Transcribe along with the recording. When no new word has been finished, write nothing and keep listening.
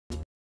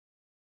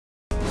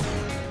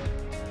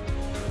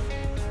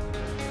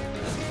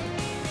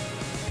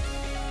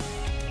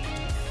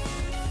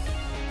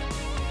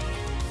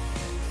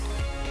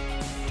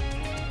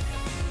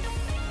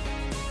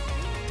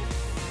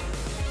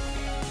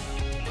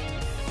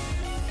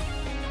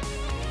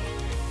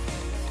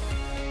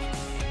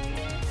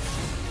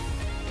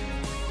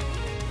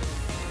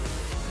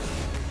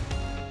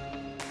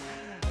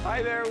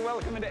Hi there,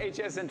 welcome into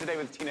HSN Today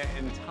with Tina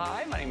and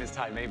Ty. My name is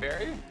Ty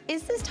Mayberry.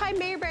 Is this Ty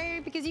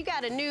Mayberry? Because you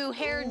got a new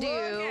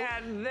hairdo. Look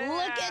at that.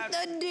 Look at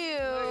the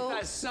do. Look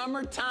at that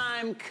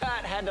summertime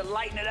cut. Had to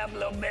lighten it up a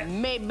little bit.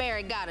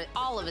 Mayberry got it,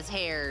 all of his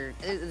hair.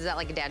 Is that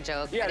like a dad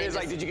joke? Yeah, it is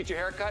like, did you get your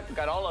hair cut?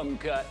 Got all of them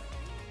cut.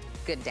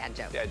 Good dad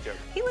joke. Dad joke.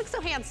 He looks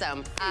so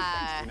handsome.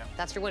 Thanks, Tina.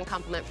 That's your one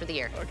compliment for the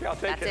year. Okay, I'll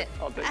take it.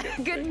 I'll take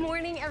it. Good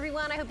morning,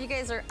 everyone. I hope you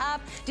guys are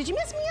up. Did you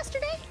miss me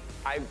yesterday?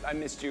 I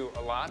missed you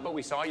a lot, but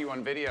we saw you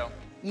on video.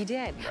 You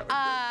did.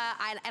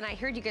 And I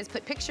heard you guys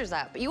put pictures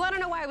up. But you want to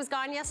know why I was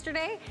gone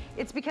yesterday?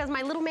 It's because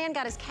my little man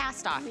got his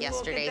cast off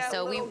yesterday.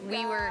 So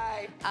we were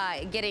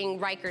getting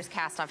Riker's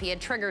cast off. He had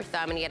trigger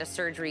thumb and he had a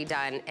surgery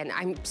done. And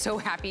I'm so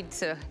happy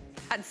to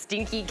that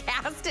stinky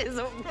cast is.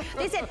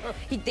 They said,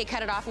 they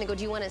cut it off and they go,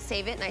 do you want to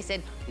save it? And I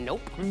said,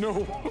 nope.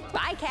 No.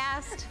 Bye,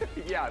 cast.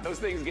 Yeah, those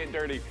things get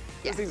dirty.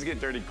 Those things get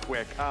dirty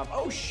quick.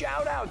 Oh,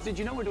 shout outs. Did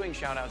you know we're doing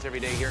shout outs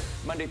every day here,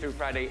 Monday through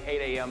Friday,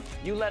 8 a.m.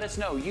 You let us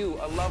know, you,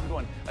 a loved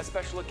one, a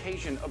special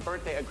occasion, a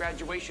birthday, a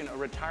graduation, a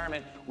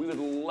retirement. We would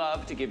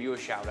love to give you a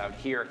shout out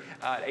here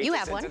at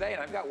HSN Today.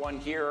 And I've got one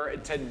here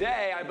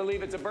today. I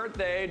believe it's a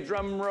birthday.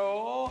 Drum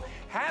roll.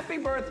 Happy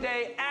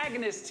birthday,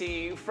 Agnes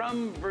T.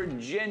 from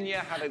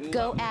Virginia. Have a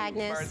Go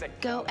Agnes, birthday.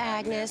 Go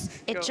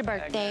Agnes, it's your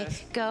birthday,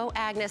 Agnes. Go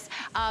Agnes.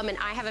 And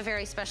I have a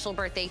very special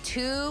birthday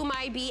to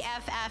my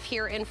BFF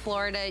here in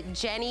Florida,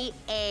 Jenny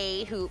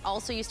A., who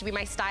also used to be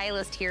my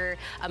stylist here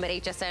at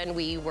HSN.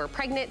 We were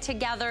pregnant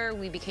together,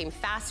 we became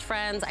fast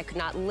friends. I could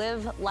not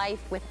live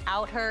life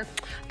without her.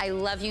 I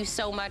love you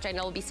so much. I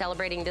know we'll be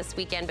celebrating this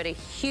weekend, but a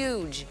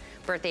huge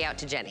birthday out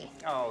to Jenny.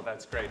 Oh,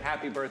 that's great.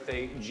 Happy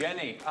birthday,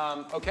 Jenny.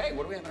 Okay,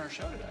 what do we have in our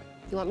show today?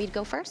 You want me to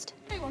go first?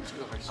 Hey, why don't you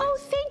go first? Oh,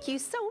 thank you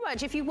so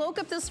much. If you woke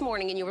up this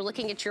morning and you were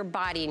looking at your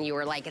body and you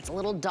were like, it's a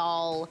little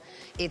dull,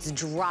 it's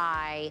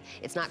dry,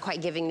 it's not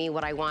quite giving me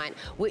what I want.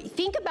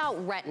 Think about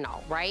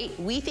retinol, right?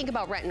 We think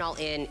about retinol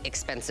in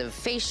expensive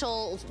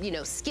facial,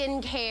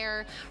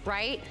 skincare,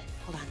 right?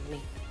 Hold on, let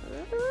me,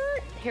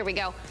 here we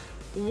go.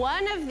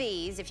 One of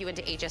these, if you went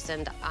to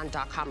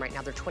hsn.com right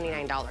now, they're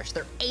 $29.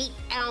 They're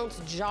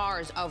 8-ounce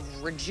jars of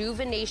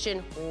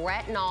Rejuvenation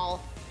Retinol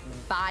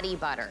Body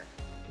Butter.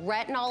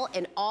 Retinol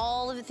and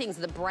all of the things,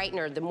 the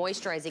brightener, the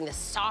moisturizing, the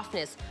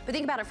softness. But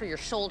think about it for your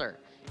shoulder,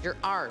 your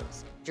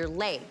arms, your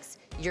legs,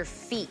 your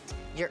feet,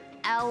 your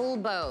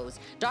elbows.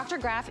 Dr.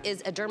 Graf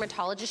is a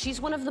dermatologist. She's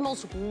one of the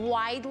most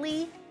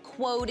widely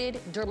quoted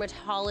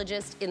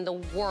dermatologists in the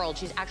world.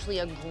 She's actually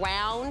a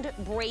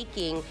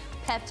groundbreaking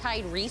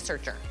peptide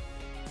researcher.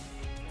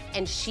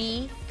 And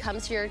she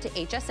comes here to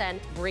HSN,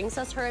 brings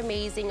us her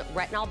amazing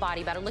retinol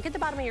body butter. Look at the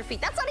bottom of your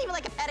feet. That's not even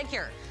like a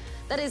pedicure.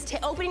 That is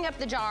opening up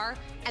the jar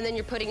and then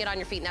you're putting it on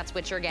your feet and that's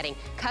what you're getting.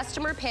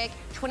 Customer pick,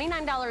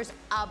 $29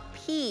 a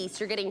piece.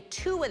 You're getting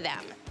 2 of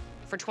them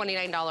for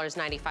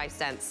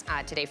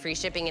 $29.95 today. Free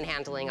shipping and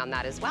handling on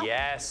that as well.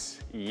 Yes,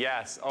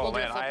 yes. Oh we'll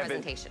man, I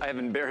have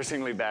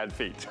embarrassingly bad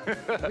feet.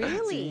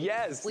 Really?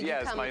 Yes, Will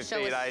yes, my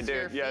feet, I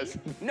do. Yes.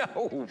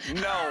 No,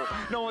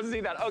 no one see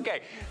that.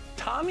 Okay.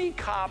 Tommy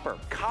Copper,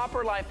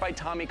 Copper Life by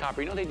Tommy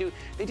Copper. You know what they do?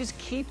 They just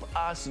keep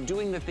us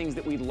doing the things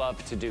that we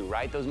love to do,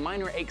 right? Those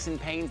minor aches and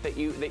pains that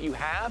you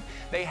have,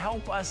 they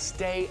help us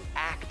stay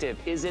active.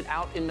 Is it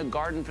out in the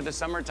garden for the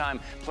summertime,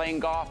 playing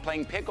golf,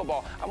 playing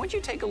pickleball? I want you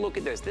to take a look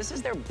at this. This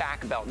is their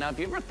back belt. Now, if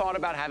you ever thought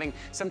about having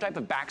some type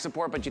of back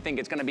support, but you think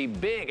it's gonna be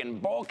big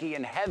and bulky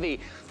and heavy,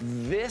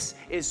 this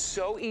is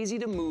so easy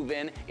to move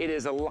in. It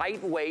is a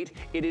lightweight,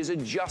 it is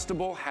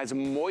adjustable, has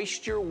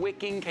moisture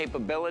wicking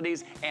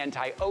capabilities,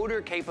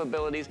 anti-odor capabilities,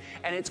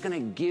 and it's gonna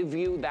give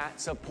you that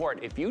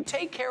support. If you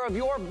take care of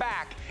your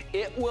back,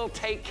 it will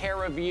take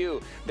care of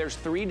you. There's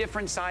 3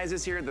 different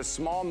sizes here, the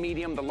small,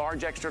 medium, the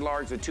large, extra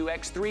large, the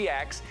 2X,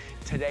 3X.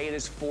 Today it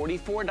is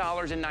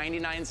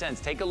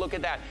 $44.99. Take a look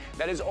at that.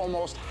 That is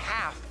almost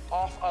half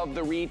off of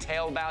the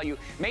retail value.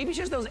 Maybe it's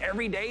just those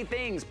everyday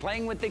things,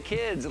 playing with the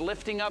kids,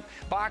 lifting up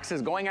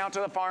boxes, going out to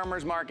the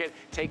farmer's market.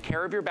 Take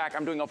care of your back.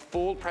 I'm doing a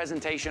full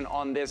presentation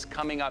on this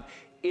coming up.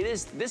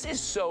 This is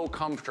so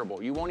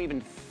comfortable. You won't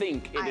even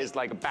think it is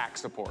like a back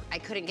support. I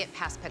couldn't get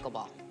past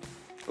pickleball.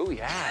 Oh,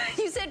 yeah.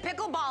 You said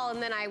pickleball, and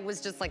then I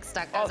was just like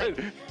stuck. I was like,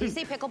 did you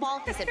say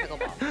pickleball? He said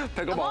pickleball.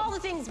 Pickleball. Of all the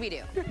things we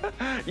do.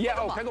 Yeah,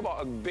 pickleball,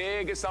 a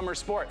big summer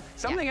sport.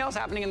 Something else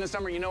happening in the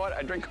summer, you know what?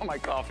 I drink all my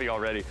coffee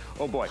already.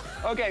 Oh boy.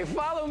 Okay,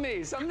 follow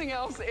me. Something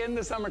else in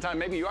the summertime.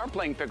 Maybe you are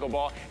playing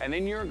pickleball, and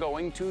then you're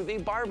going to the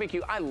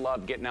barbecue. I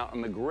love getting out on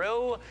the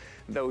grill.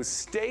 Those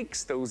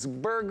steaks, those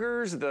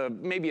burgers,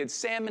 maybe it's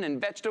salmon and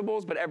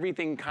vegetables, but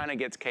everything kind of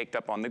gets caked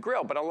up on the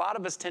grill. But a lot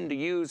of us tend to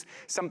use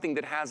something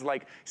that has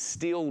like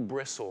steel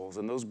bristles bristles,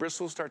 and those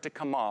bristles start to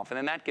come off, and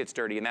then that gets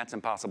dirty, and that's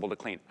impossible to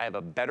clean. I have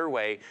a better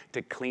way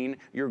to clean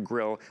your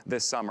grill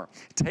this summer.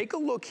 Take a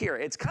look here.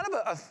 It's kind of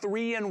a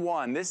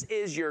 3-in-1. This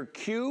is your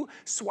Q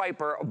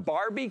Swiper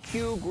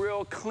Barbecue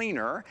Grill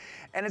Cleaner,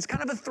 and it's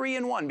kind of a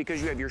 3-in-1 because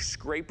you have your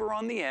scraper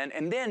on the end,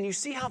 and then you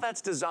see how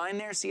that's designed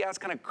there? See how it's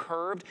kind of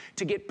curved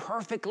to get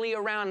perfectly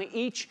around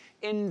each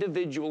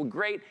individual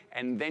grate,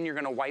 and then you're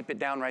gonna wipe it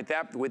down right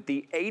there with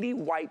the 80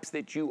 wipes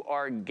that you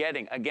are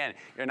getting. Again,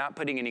 you're not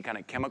putting any kind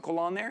of chemical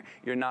on there.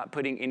 You're not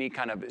putting any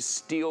kind of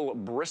steel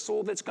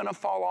bristle that's gonna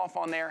fall off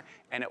on there,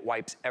 and it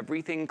wipes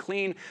everything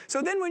clean.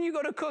 So then when you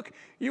go to cook,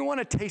 you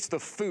wanna taste the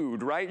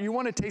food, right? You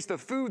wanna taste the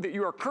food that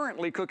you are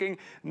currently cooking,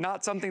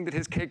 not something that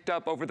has caked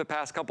up over the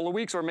past couple of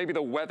weeks, or maybe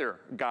the weather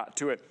got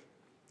to it.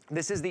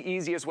 This is the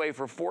easiest way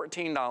for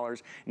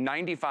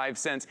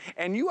 $14.95,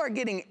 and you are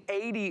getting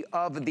 80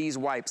 of these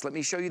wipes. Let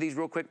me show you these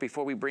real quick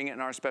before we bring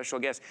in our special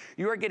guest.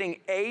 You are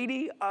getting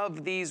 80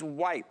 of these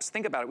wipes.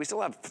 Think about it, we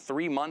still have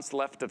 3 months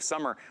left of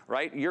summer,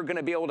 right? You're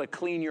gonna be able to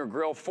clean your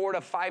grill 4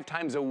 to 5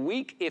 times a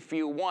week if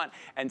you want,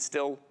 and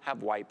still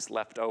have wipes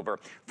left over.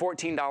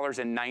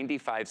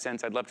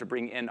 $14.95. I'd love to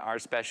bring in our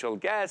special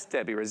guest.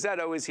 Debbie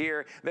Rosetto is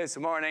here this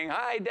morning.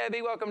 Hi,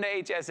 Debbie, welcome to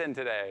HSN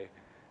Today.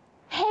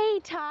 Hey,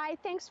 Ty,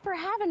 thanks for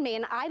having me.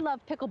 And I love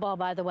pickleball,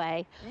 by the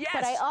way. Yes.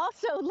 But I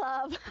also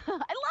love, I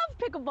love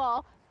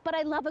pickleball, but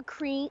I love a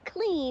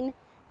clean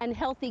and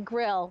healthy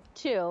grill,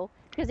 too,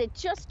 because it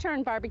just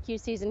turned barbecue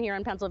season here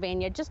in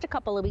Pennsylvania just a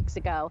couple of weeks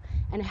ago.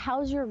 And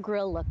how's your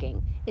grill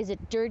looking? Is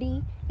it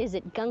dirty? Is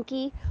it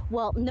gunky?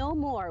 Well, no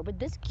more. With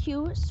this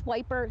Q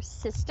Swiper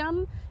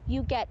system,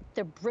 you get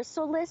the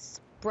bristleless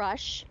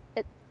brush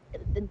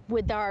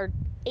with our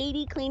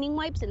 80 cleaning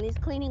wipes, and these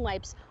cleaning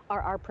wipes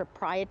are our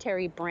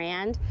proprietary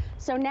brand.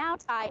 So now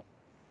I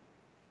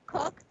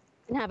cook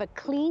and have a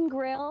clean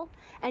grill,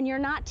 and you're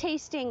not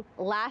tasting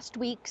last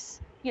week's,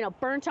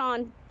 burnt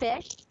on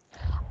fish.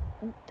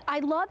 I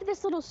love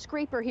this little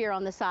scraper here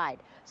on the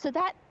side. So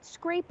that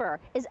scraper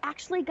is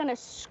actually gonna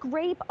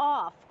scrape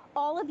off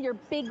all of your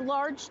big,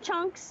 large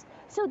chunks.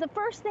 So the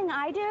first thing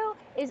I do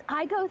is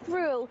I go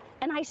through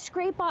and I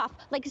scrape off,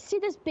 like, see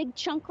this big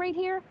chunk right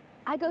here?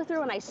 I go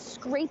through and I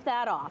scrape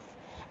that off.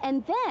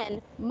 And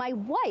then my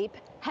wipe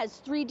has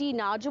 3D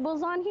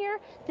nodules on here.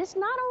 This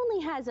not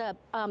only has a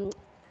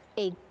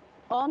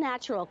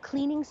all-natural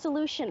cleaning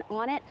solution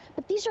on it,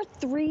 but these are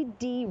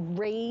 3D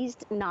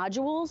raised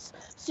nodules.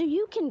 So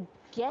you can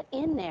get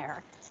in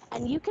there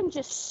and you can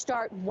just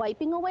start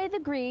wiping away the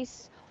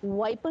grease,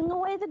 wiping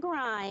away the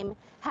grime,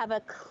 have a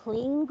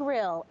clean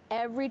grill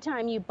every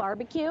time you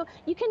barbecue.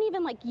 You can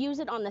even use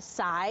it on the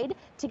side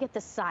to get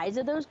the size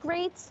of those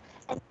grates.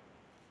 And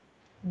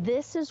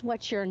this is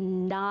what you're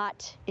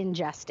not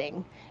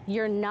ingesting.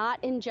 You're not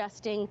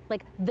ingesting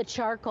the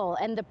charcoal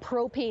and the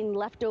propane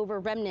leftover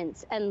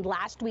remnants and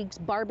last week's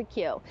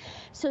barbecue.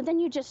 So then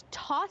you just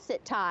toss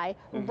it, Ty,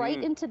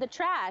 right into the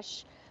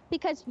trash,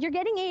 because you're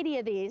getting 80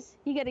 of these.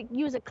 You gotta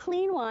use a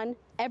clean one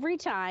every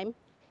time.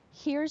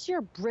 Here's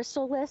your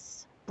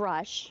bristleless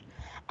brush.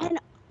 And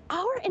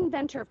our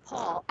inventor,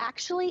 Paul,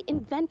 actually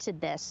invented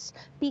this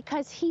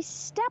because he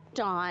stepped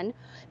on,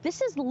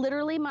 this is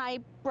literally my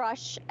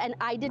brush, and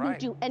I didn't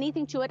do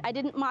anything to it. I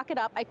didn't mock it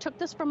up. I took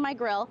this from my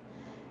grill.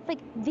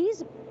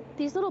 These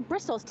little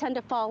bristles tend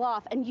to fall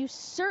off, and you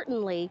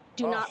certainly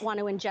do not want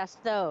to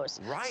ingest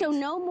those. So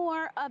no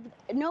more,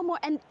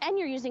 and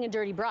you're using a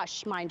dirty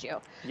brush, mind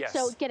you. Yes.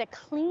 So get a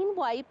clean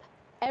wipe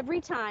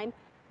every time.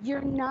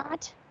 You're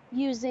not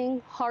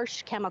using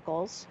harsh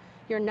chemicals.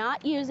 You're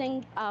not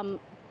using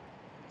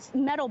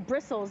metal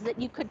bristles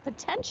that you could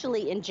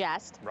potentially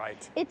ingest.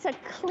 It's a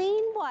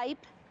clean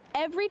wipe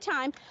every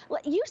time.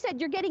 You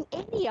said you're getting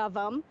 80 of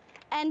them,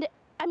 and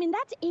I mean,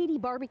 that's 80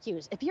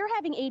 barbecues. If you're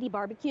having 80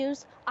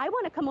 barbecues, I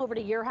want to come over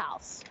to your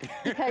house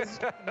because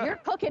you're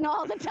cooking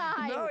all the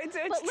time. No, it's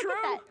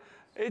true.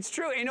 It's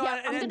true,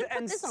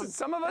 and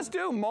some of us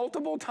do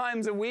multiple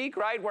times a week,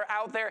 right? We're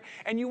out there,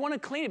 and you want to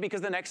clean it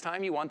because the next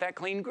time you want that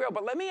clean grill.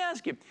 But let me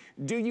ask you,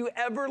 do you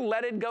ever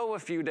let it go a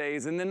few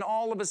days, and then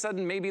all of a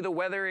sudden maybe the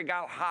weather, it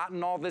got hot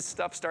and all this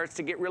stuff starts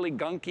to get really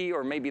gunky,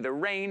 or maybe the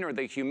rain or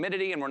the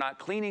humidity, and we're not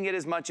cleaning it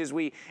as much as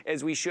we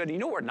should? You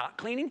know what we're not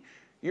cleaning?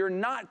 You're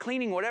not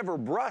cleaning whatever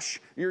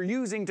brush you're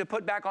using to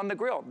put back on the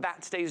grill.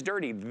 That stays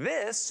dirty.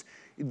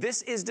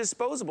 This is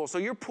disposable. So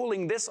you're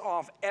pulling this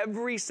off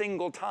every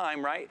single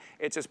time, right?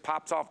 It just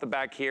pops off the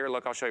back here.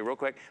 Look, I'll show you real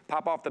quick.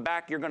 Pop off the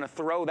back. You're gonna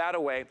throw that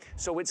away.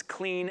 So it's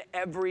clean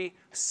every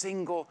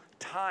single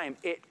time.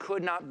 It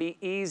could not be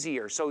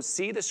easier. So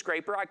see the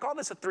scraper? I call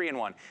this a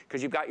 3-in-1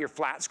 because you've got your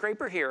flat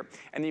scraper here,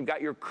 and then you've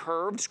got your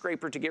curved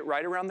scraper to get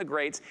right around the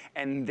grates,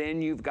 and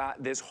then you've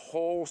got this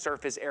whole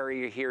surface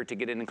area here to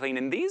get in and clean.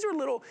 And these are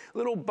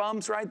little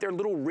bumps, right? They're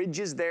little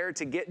ridges there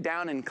to get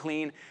down and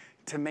clean,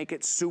 to make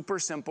it super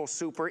simple,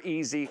 super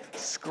easy.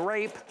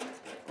 Scrape,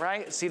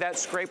 right? See that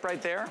scrape right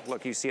there?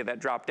 Look, you see that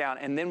drop down.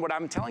 And then what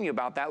I'm telling you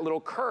about, that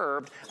little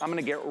curve, I'm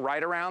gonna get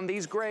right around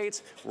these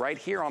grates, right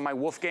here on my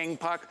Wolfgang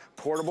Puck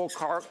portable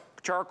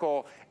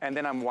charcoal, and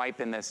then I'm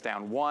wiping this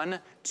down. 1,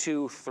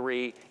 2,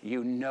 3,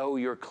 you know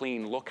you're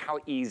clean. Look how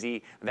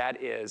easy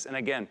that is. And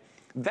again,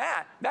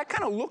 that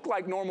kind of looked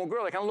like normal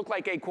grill. It kind of looked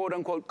like a quote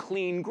unquote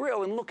clean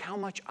grill, and look how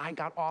much I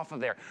got off of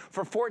there.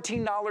 For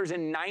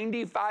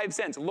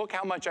 $14.95, look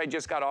how much I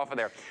just got off of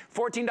there.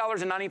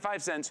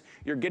 $14.95,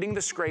 you're getting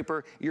the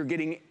scraper, you're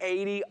getting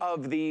 80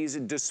 of these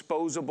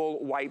disposable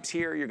wipes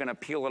here. You're gonna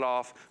peel it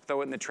off,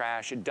 throw it in the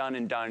trash, done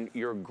and done.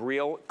 Your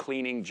grill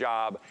cleaning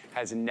job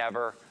has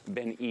never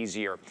been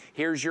easier.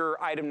 Here's your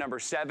item number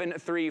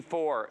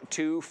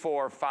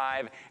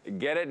 734245.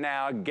 Get it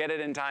now, get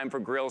it in time for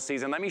grill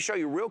season. Let me show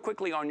you real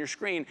quickly on your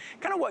screen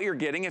kind of what you're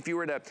getting if you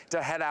were to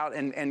head out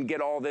and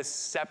get all this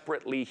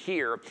separately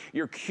here.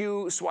 Your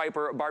Q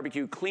Swiper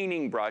barbecue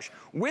cleaning brush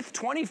with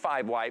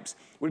 25 wipes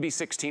would be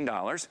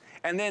 $16.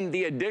 And then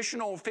the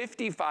additional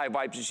 55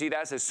 wipes, you see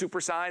that says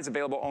super size,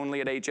 available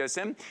only at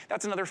HSN.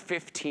 That's another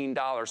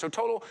 $15. So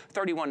total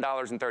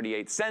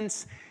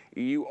 $31.38.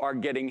 You are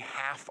getting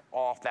half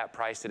off that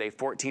price today,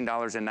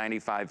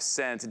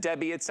 $14.95.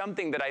 Debbie, it's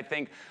something that I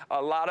think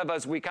a lot of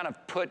us, we kind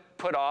of put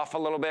off a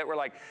little bit. We're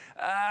like,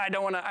 I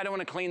don't want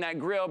to clean that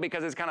grill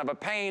because it's kind of a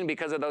pain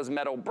because of those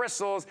metal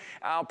bristles.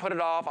 I'll put it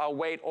off, I'll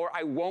wait, or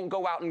I won't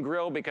go out and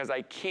grill because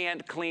I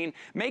can't clean.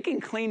 Making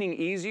cleaning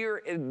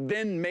easier, it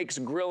then makes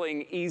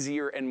grilling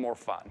easier and more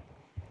fun.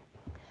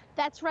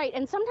 That's right,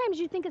 and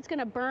sometimes you think it's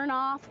gonna burn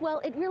off. Well,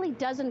 it really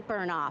doesn't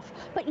burn off,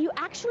 but you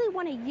actually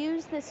wanna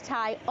use this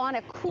tie on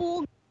a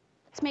cool.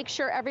 Let's make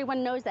sure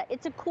everyone knows that.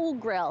 It's a cool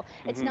grill.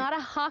 It's not a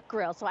hot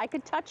grill, so I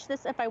could touch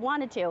this if I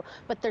wanted to,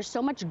 but there's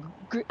so much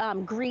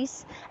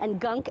grease and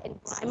gunk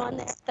and grime on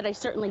this that I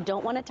certainly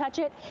don't want to touch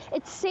it.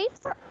 It's safe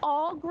for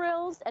all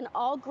grills and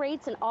all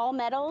grates and all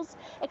metals,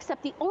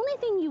 except the only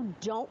thing you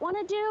don't want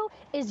to do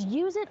is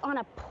use it on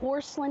a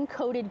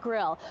porcelain-coated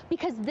grill,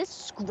 because this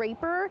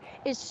scraper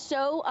is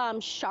so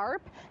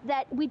sharp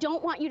that we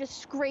don't want you to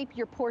scrape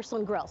your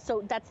porcelain grill.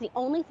 So that's the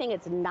only thing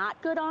it's not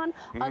good on.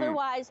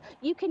 Otherwise,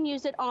 you can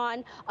use it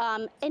on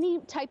any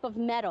type of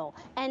metal,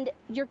 and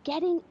you're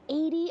getting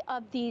 80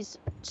 of these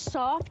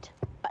soft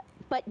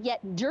but yet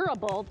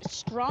durable,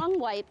 strong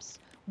wipes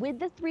with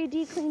the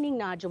 3D cleaning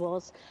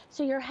nodules,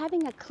 so you're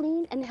having a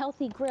clean and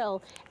healthy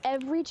grill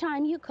every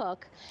time you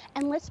cook.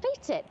 And let's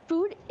face it,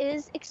 food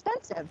is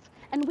expensive,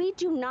 and we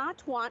do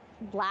not want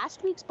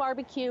last week's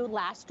barbecue,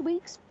 last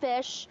week's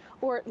fish,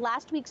 or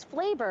last week's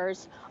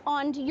flavors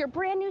on your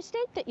brand new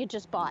steak that you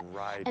just bought.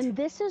 Right. And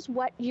this is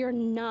what you're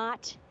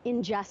not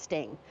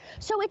ingesting.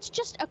 So it's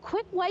just a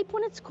quick wipe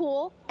when it's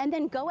cool, and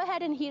then go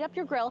ahead and heat up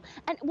your grill.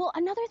 And well,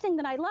 another thing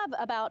that I love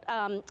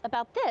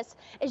about this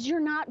is you're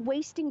not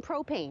wasting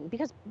propane,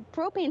 because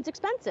propane's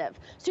expensive.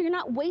 So you're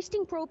not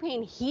wasting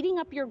propane heating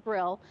up your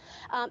grill.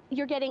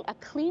 You're getting a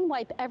clean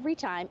wipe every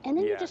time, and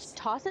then you just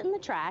toss it in the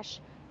trash,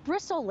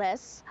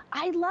 bristleless.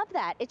 I love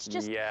that. It's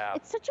just,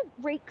 it's such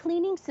a great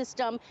cleaning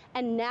system.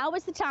 And now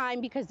is the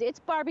time, because it's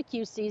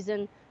barbecue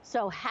season.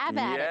 So have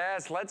at it.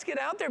 Yes, let's get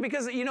out there,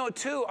 because, you know,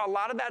 too, a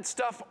lot of that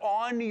stuff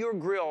on your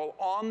grill,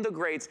 on the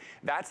grates,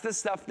 that's the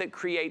stuff that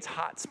creates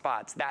hot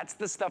spots. That's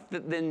the stuff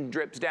that then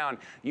drips down.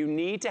 You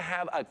need to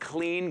have a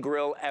clean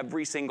grill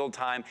every single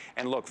time.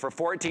 And look, for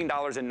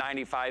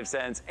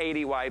 $14.95,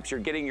 80 wipes,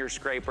 you're getting your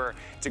scraper.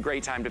 It's a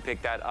great time to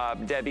pick that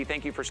up. Debbie,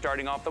 thank you for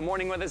starting off the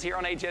morning with us here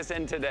on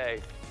HSN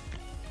Today.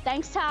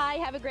 Thanks, Ty.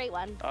 Have a great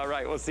one. All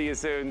right, we'll see you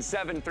soon.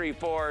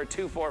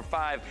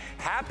 734245.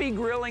 Happy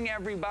grilling,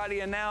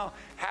 everybody, and now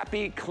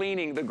happy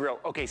cleaning the grill.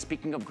 Okay,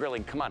 speaking of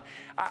grilling, come on.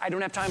 I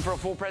don't have time for a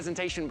full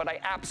presentation, but I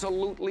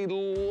absolutely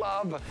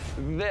love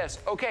this.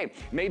 Okay,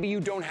 maybe you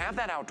don't have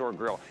that outdoor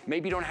grill.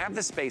 Maybe you don't have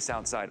the space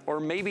outside, or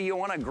maybe you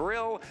want to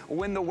grill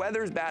when the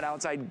weather's bad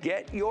outside.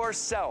 Get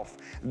yourself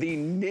the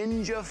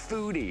Ninja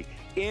Foodie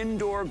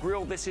indoor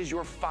grill. This is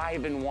your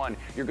 5-in-1.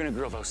 You're gonna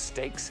grill those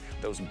steaks,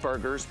 those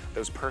burgers,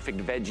 those perfect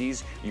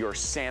veggies, your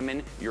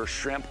salmon, your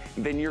shrimp.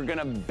 Then you're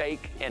gonna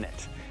bake in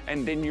it.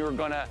 And then you're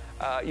gonna,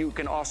 you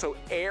can also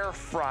air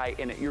fry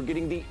in it. You're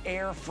getting the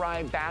air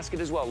fry basket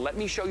as well. Let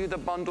me show you the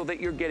bundle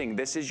that you're getting.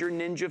 This is your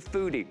Ninja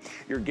Foodie.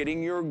 You're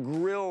getting your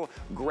grill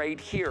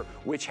grate here,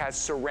 which has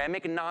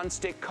ceramic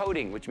nonstick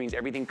coating, which means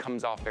everything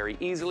comes off very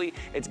easily.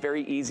 It's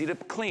very easy to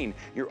clean.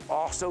 You're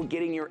also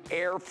getting your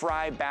air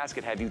fry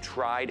basket. Have you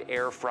tried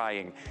air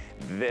frying?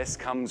 This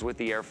comes with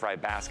the air fry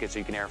basket, so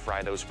you can air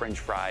fry those French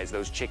fries,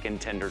 those chicken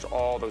tenders,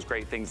 all those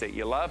great things that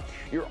you love.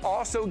 You're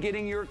also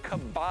getting your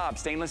kebab,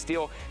 stainless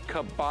steel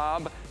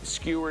kebab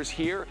skewers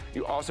here.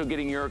 You're also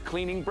getting your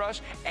cleaning brush,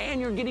 and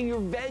you're getting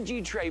your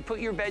veggie tray. Put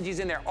your veggies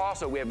in there.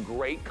 Also, we have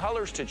great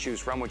colors to choose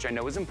from, which I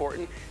know is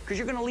important, because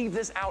you're gonna leave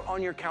this out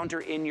on your counter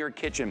in your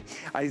kitchen.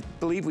 I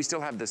believe we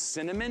still have the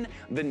cinnamon,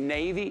 the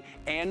navy,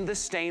 and the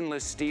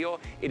stainless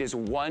steel. It is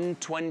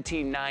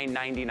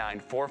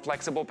 $129.99. 4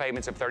 flexible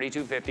payments of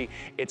 $32.50.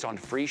 It's on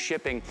free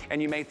shipping.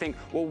 And you may think,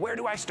 well, where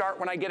do I start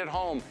when I get it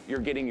home? You're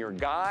getting your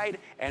guide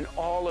and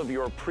all of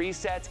your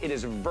presets. It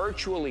is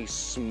virtually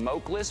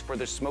smokeless for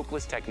the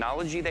smokeless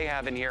technology they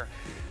have in here.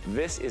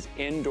 This is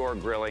indoor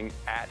grilling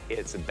at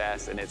its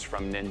best, and it's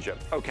from Ninja.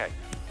 Okay,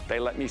 they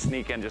let me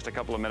sneak in just a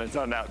couple of minutes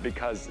on that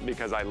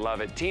because I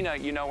love it. Tina,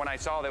 you know, when I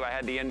saw that I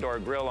had the indoor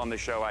grill on the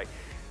show,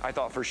 I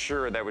thought for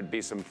sure there would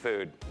be some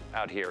food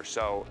out here.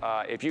 So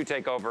if you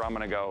take over, I'm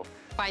gonna go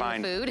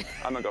find the food.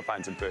 I'm gonna go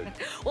find some food.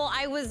 Well,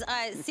 I was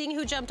seeing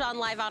who jumped on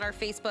live on our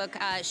Facebook.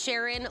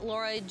 Sharon,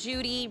 Laura,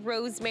 Judy,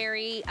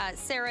 Rosemary,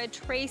 Sarah,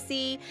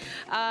 Tracy.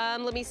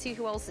 Let me see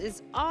who else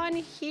is on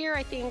here.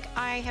 I think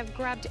I have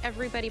grabbed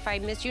everybody if I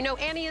missed you. No,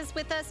 Annie is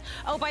with us.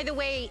 Oh, by the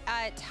way,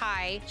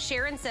 Ty,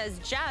 Sharon says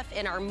Jeff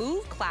in our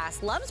move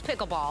class loves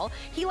pickleball.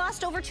 He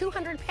lost over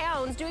 200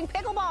 pounds doing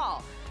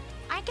pickleball.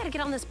 I gotta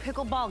get on this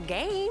pickleball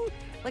game.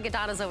 Look at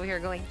Donna's over here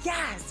going,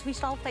 yes, we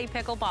should all play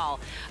pickleball.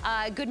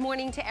 Good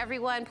morning to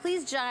everyone.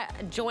 Please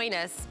join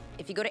us.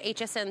 If you go to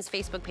HSN's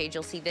Facebook page,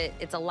 you'll see that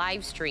it's a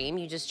live stream.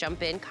 You just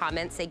jump in,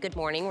 comment, say good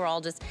morning. We're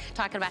all just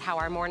talking about how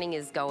our morning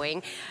is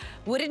going.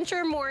 Wouldn't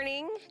your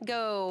morning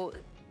go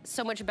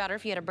so much better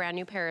if you had a brand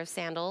new pair of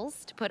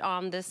sandals to put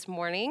on this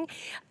morning?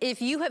 If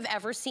you have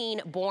ever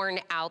seen Born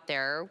out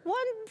there,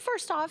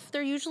 first off,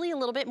 they're usually a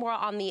little bit more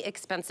on the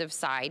expensive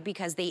side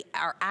because they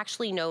are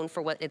actually known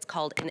for what it's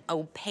called an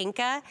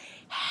Opanka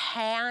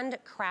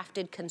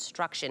handcrafted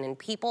construction. And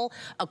people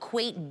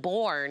equate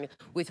Born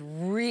with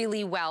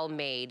really well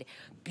made,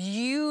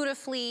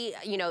 beautifully,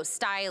 you know,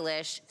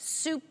 stylish,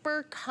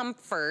 super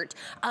comfort,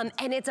 and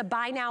it's a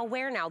buy now,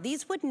 wear now.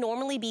 These would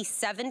normally be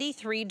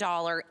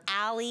 $73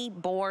 Alley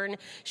Born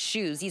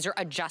shoes. These are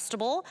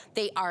adjustable,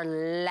 they are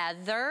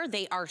leather,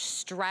 they are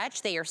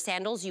stretch, they are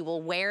sandals you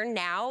will wear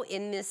now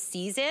in this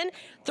season.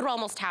 They're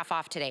almost half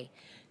off today.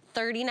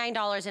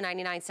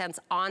 $39.99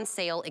 on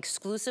sale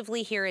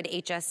exclusively here at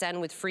HSN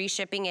with free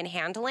shipping and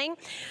handling.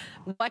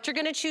 What you're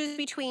gonna choose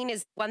between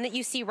is one that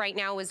you see right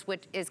now is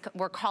what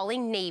we're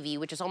calling navy,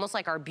 which is almost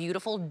like our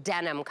beautiful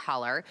denim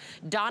color.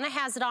 Donna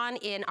has it on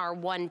in our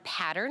one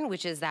pattern,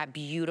 which is that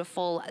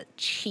beautiful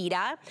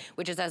cheetah,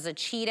 which is as a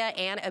cheetah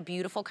and a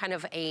beautiful kind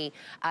of a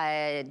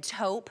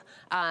taupe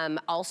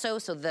also.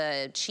 So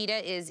the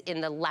cheetah is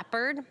in the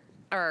leopard,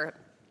 or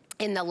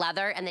in the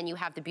leather, and then you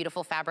have the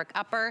beautiful fabric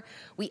upper.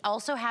 We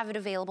also have it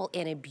available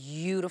in a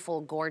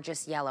beautiful,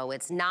 gorgeous yellow.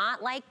 It's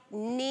not like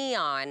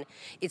neon,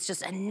 it's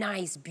just a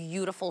nice,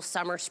 beautiful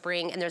summer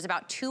spring, and there's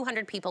about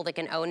 200 people that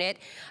can own it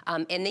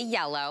in the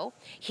yellow.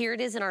 Here it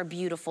is in our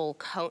beautiful,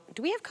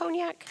 do we have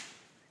cognac?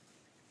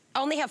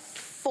 I only have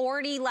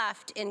 40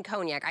 left in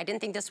cognac. I didn't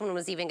think this one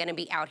was even gonna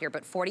be out here,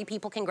 but 40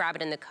 people can grab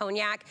it in the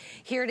cognac.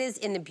 Here it is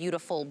in the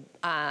beautiful,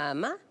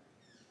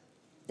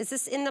 is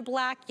this in the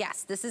black?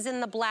 Yes, this is in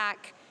the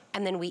black.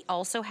 And then we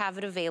also have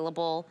it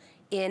available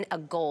in a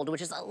gold,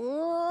 which is a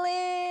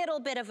little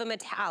bit of a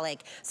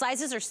metallic.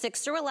 Sizes are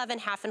 6 through 11,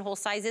 half and whole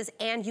sizes,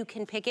 and you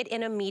can pick it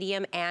in a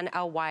medium and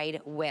a wide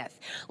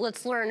width.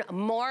 Let's learn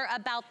more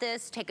about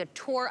this, take a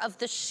tour of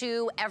the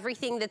shoe,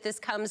 everything that this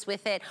comes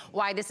with it,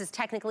 why this is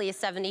technically a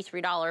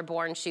 $73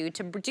 Born shoe.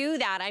 To do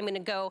that, I'm gonna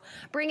go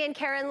bring in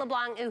Karen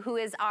LeBlanc, who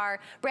is our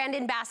brand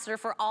ambassador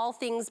for all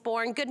things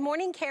Born. Good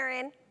morning,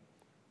 Karen.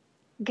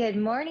 Good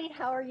morning,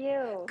 how are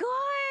you? Good.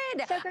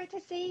 So great to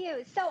see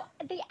you. So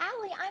the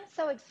Alley, I'm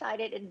so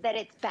excited that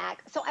it's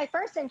back. So I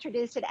first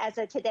introduced it as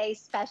a Today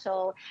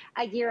Special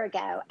a year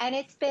ago, and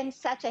it's been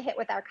such a hit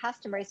with our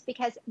customers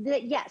because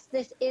yes,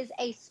 this is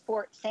a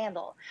sport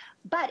sandal,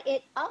 but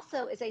it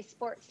also is a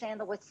sport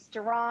sandal with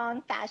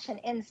strong fashion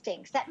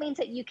instincts. That means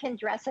that you can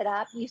dress it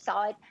up. You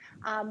saw it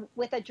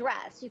with a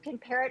dress. You can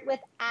pair it with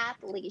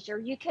athleisure.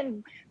 You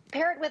can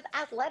pair it with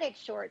athletic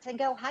shorts and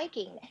go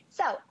hiking.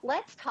 So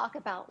let's talk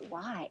about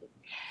why.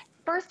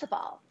 First of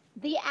all,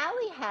 the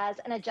Alley has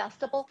an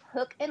adjustable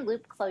hook and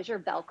loop closure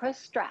Velcro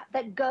strap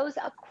that goes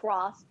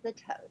across the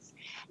toes.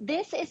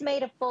 This is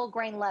made of full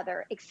grain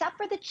leather, except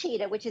for the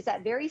cheetah, which is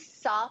that very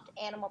soft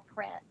animal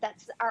print.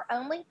 That's our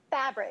only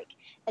fabric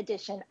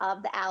edition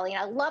of the Alley.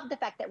 And I love the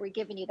fact that we're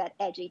giving you that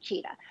edgy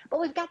cheetah.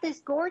 But we've got this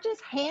gorgeous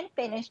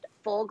hand-finished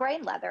full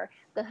grain leather,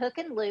 the hook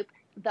and loop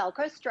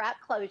Velcro strap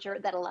closure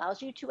that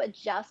allows you to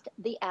adjust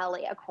the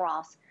Alley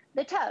across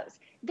the toes.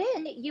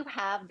 Then you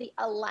have the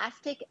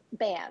elastic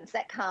bands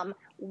that come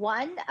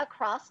one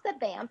across the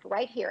vamp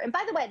right here. And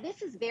by the way,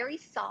 this is very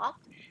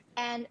soft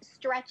and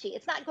stretchy.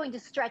 It's not going to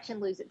stretch and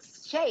lose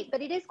its shape,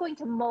 but it is going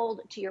to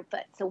mold to your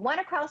foot. So one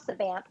across the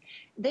vamp.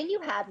 Then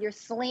you have your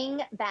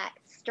sling back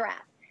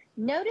strap.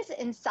 Notice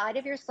inside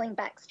of your sling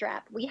back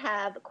strap, we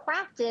have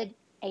crafted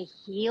a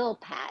heel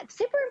pad.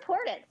 Super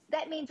important.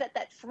 That means that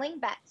that sling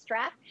back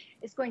strap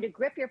is going to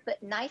grip your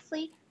foot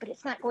nicely, but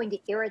it's not going to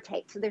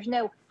irritate. So there's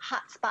no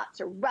hot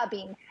spots or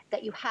rubbing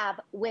that you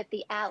have with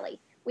the Alley.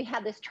 We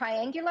have this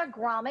triangular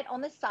grommet on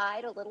the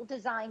side, a little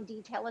design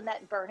detail in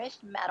that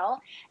burnished metal,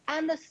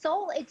 and the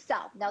sole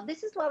itself. Now,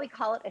 this is why we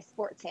call it a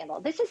sports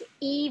sandal. This is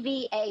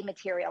EVA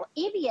material.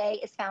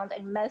 EVA is found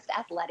in most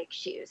athletic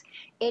shoes.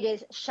 It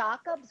is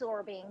shock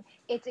absorbing.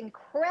 It's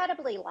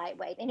incredibly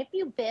lightweight. And if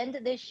you bend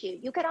this shoe,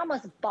 you could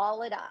almost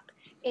ball it up.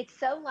 It's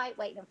so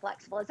lightweight and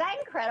flexible. Is that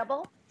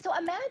incredible? So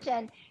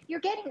imagine you're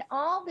getting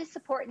all this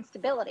support and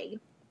stability,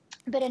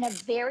 but in a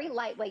very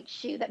lightweight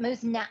shoe that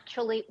moves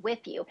naturally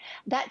with you.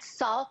 That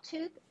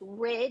sawtooth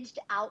ridged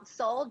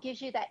outsole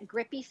gives you that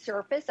grippy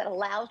surface that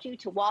allows you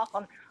to walk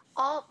on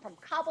all from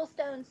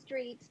cobblestone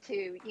streets to,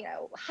 you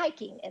know,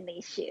 hiking in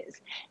these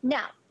shoes.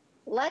 Now,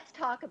 let's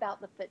talk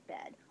about the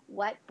footbed.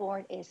 What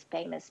Born is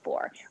famous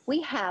for.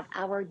 We have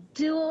our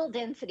dual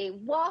density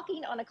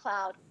walking on a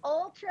cloud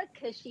ultra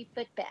cushy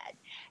footbed.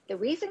 The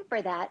reason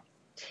for that,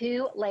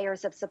 2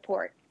 layers of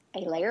support. A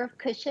layer of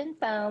cushion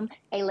foam,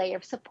 a layer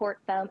of support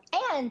foam,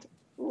 and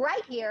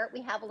right here we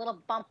have a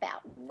little bump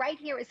out. Right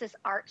here is this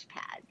arch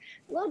pad,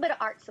 a little bit of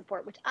arch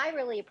support, which I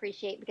really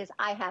appreciate because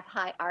I have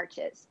high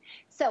arches.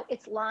 So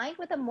it's lined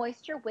with a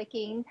moisture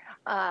wicking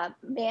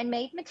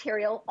man-made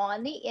material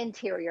on the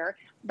interior,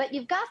 but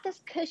you've got this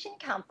cushion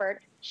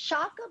comfort,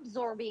 shock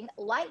absorbing,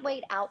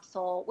 lightweight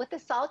outsole with the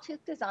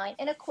sawtooth design,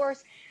 and of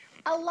course,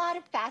 a lot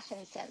of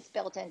fashion sense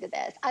built into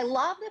this. I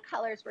love the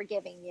colors we're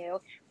giving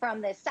you, from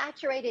the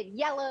saturated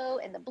yellow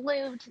and the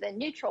blue to the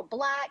neutral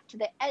black to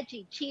the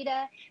edgy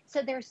cheetah.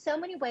 So there's so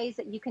many ways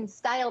that you can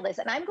style this.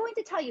 And I'm going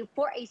to tell you,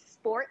 for a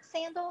sports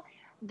sandal,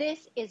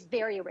 this is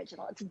very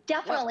original. It's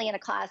definitely in a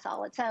class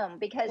all its own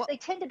because they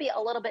tend to be a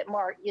little bit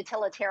more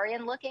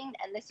utilitarian looking,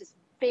 and this is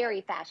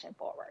very fashion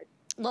forward.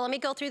 Well, let me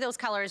go through those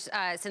colors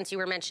since you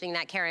were mentioning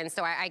that, Karen,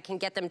 so I can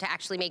get them to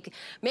actually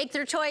make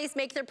their choice,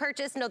 make their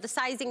purchase, know the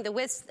sizing, the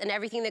widths, and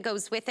everything that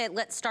goes with it.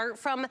 Let's start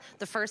from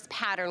the first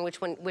pattern,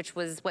 which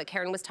was what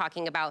Karen was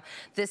talking about.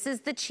 This is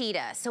the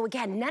cheetah. So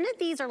again, none of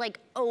these are like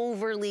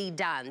overly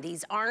done.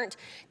 These aren't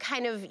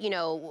kind of, you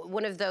know,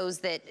 one of those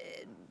that,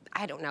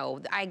 I don't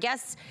know, I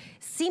guess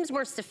seems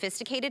more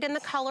sophisticated in the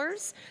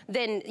colors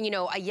than, you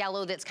know, a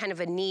yellow that's kind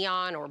of a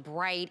neon or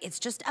bright. It's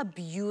just a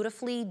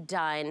beautifully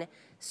done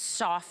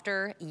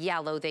softer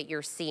yellow that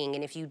you're seeing.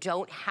 And if you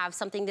don't have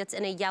something that's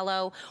in a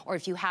yellow, or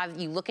if you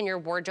look in your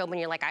wardrobe and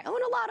you're like, I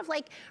own a lot of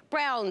like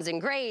browns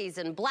and grays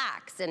and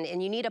blacks, and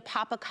you need a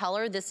pop of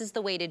color, this is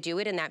the way to do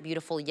it in that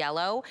beautiful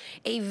yellow.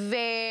 A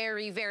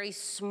very, very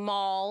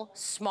small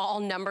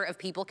number of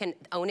people can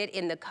own it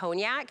in the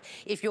cognac.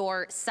 If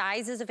your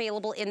size is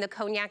available in the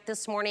cognac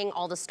this morning,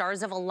 all the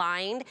stars have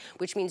aligned,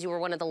 which means you were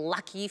one of the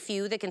lucky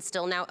few that can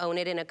still now own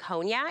it in a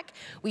cognac.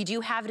 We do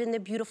have it in the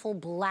beautiful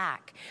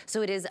black.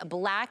 So it is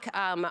black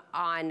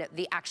on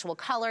the actual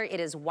color. It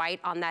is white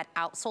on that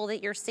outsole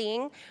that you're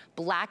seeing.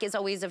 Black is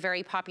always a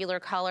very popular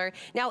color.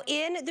 Now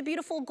in the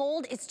beautiful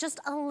gold, it's just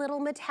a little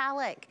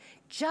metallic.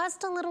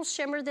 Just a little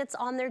shimmer that's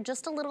on there,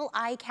 just a little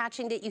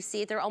eye-catching that you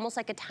see. They're almost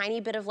like a tiny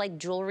bit of like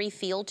jewelry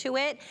feel to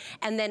it.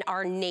 And then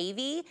our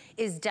navy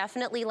is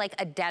definitely like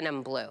a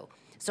denim blue.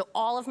 So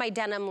all of my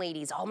denim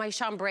ladies, all my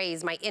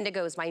chambrays, my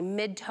indigos, my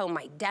mid-tone,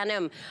 my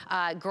denim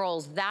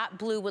girls, that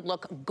blue would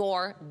look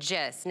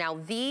gorgeous. Now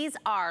these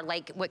are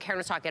like what Karen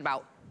was talking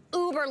about,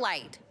 uber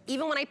light.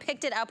 Even when I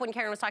picked it up when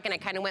Karen was talking, I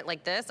kind of went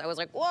like this. I was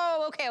like,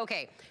 whoa,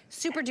 okay.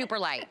 Super duper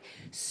light.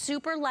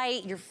 Super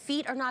light. Your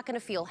feet are not going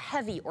to feel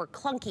heavy or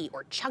clunky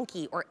or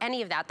chunky or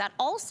any of that. That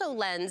also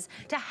lends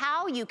to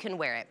how you can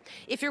wear it.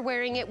 If you're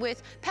wearing it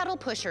with pedal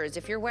pushers,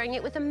 if you're wearing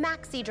it with a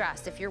maxi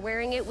dress, if you're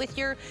wearing it with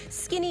your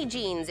skinny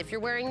jeans, if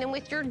you're wearing them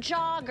with your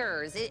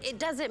joggers, it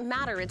doesn't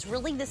matter. It's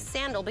really the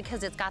sandal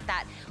because it's got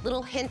that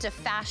little hint of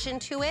fashion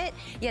to it,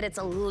 yet it's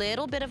a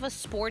little bit of a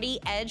sporty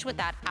edge with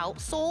that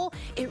outsole.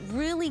 It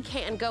really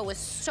can go with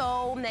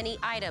so many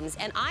items.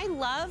 And I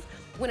love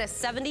when a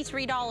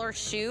 $73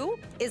 shoe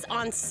is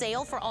on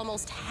sale for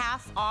almost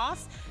half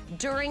off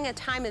during a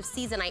time of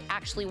season I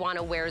actually want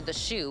to wear the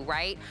shoe,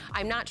 right?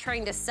 I'm not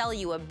trying to sell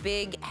you a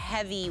big,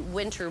 heavy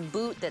winter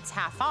boot that's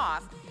half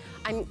off.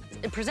 I'm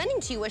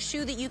presenting to you a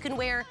shoe that you can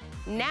wear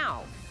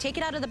now. Take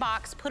it out of the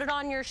box, put it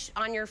on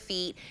your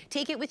feet,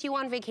 take it with you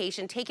on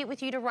vacation, take it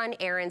with you to run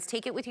errands,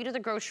 take it with you to the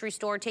grocery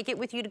store, take it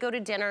with you to go to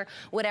dinner,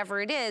 whatever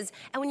it is.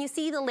 And when you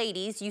see the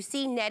ladies, you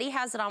see Nettie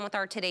has it on with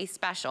our Today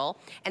Special,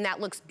 and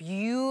that looks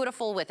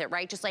beautiful with it,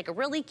 right? Just like a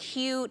really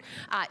cute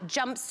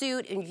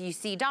jumpsuit. And if you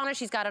see Donna,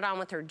 she's got it on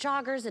with her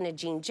joggers and a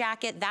jean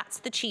jacket. That's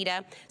the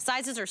cheetah.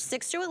 Sizes are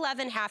 6 through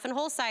 11, half and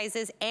whole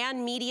sizes,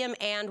 and medium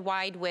and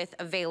wide width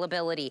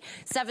availability.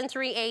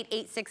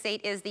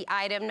 738-868 is the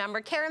item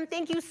number. Karen,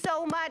 thank you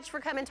so much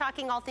for coming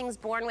talking all things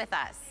Born with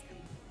us.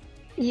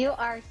 You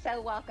are so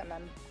welcome.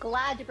 I'm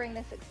glad to bring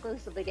this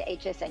exclusively to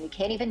HSN. You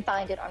can't even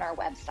find it on our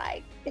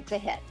website. It's a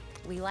hit.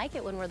 We like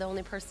it when we're the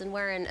only person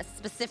wearing a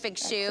specific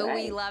shoe.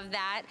 Right. We love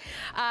that.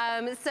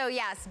 So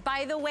yes,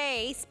 by the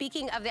way,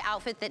 speaking of the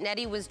outfit that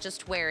Nettie was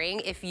just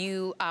wearing, if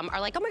you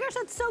are like, oh my gosh,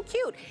 that's so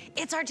cute.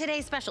 It's our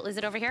Today Special. Is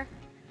it over here?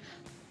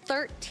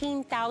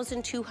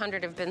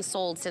 13,200 have been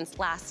sold since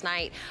last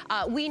night.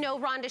 We know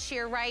Rhonda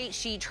Shear, right?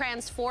 She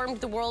transformed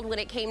the world when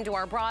it came to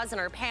our bras and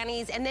our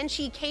panties, and then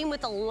she came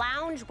with a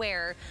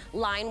loungewear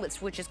line,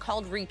 which is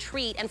called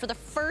Retreat. And for the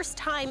first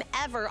time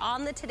ever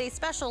on the Today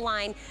Special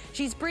line,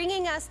 she's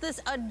bringing us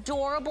this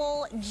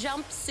adorable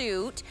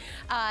jumpsuit.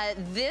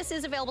 This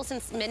is available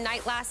since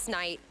midnight last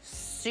night.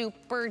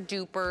 super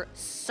duper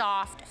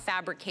soft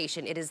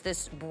fabrication. It is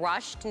this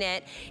brushed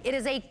knit. It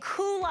is a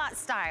culotte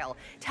style.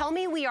 Tell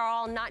me we are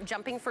all not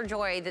jumping for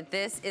joy that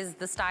this is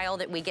the style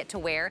that we get to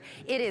wear.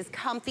 It is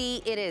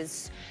comfy. It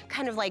is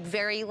kind of like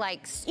very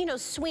like, you know,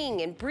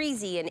 swing and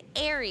breezy and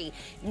airy.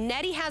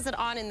 Nettie has it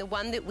on in the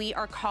one that we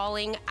are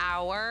calling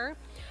our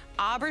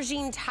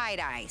aubergine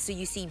tie-dye. So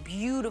you see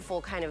beautiful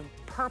kind of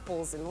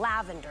purples and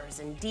lavenders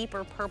and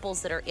deeper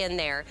purples that are in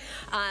there.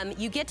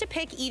 You get to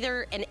pick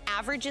either an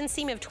average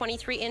inseam of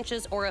 23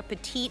 inches or a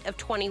petite of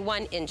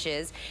 21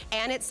 inches,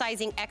 and it's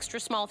sizing extra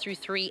small through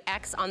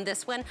 3X on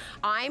this one.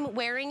 I'm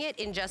wearing it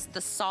in just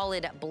the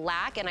solid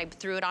black, and I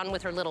threw it on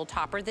with her little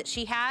topper that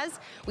she has.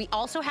 We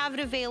also have it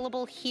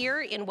available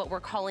here in what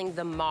we're calling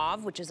the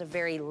mauve, which is a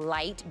very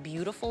light,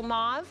 beautiful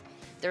mauve.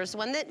 There's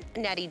one that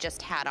Nettie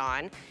just had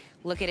on.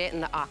 Look at it in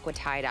the aqua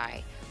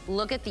tie-dye.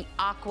 Look at the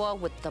aqua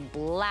with the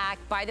black.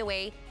 By the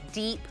way,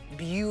 deep,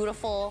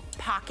 beautiful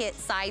pocket,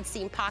 side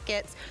seam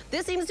pockets.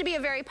 This seems to be a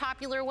very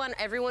popular one.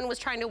 Everyone was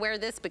trying to wear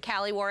this, but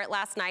Callie wore it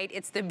last night.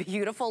 It's the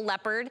beautiful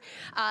leopard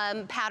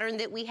pattern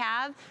that we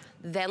have.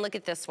 Then look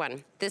at this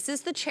one. This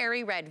is the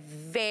cherry red.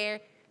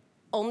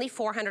 Only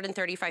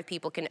 435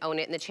 people can own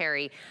it in the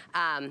cherry.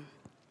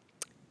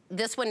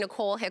 This one,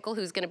 Nicole Hickle,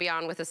 who's gonna be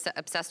on with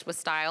Obsessed with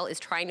Style, is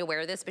trying to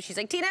wear this, but she's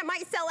like, Tina, it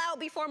might sell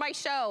out before my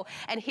show.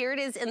 And here it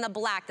is in the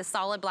black, the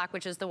solid black,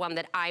 which is the one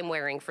that I'm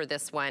wearing for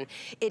this one.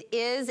 It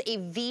is a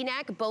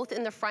V-neck, both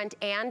in the front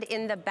and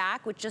in the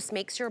back, which just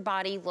makes your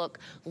body look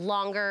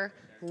longer,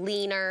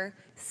 leaner,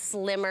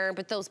 slimmer,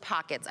 but those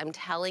pockets, I'm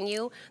telling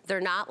you,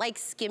 they're not like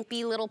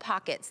skimpy little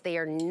pockets. They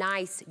are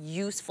nice,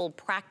 useful,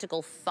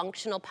 practical,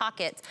 functional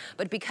pockets,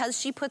 but because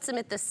she puts them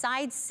at the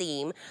side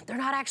seam, they're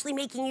not actually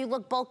making you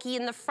look bulky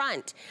in the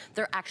front.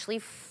 They're actually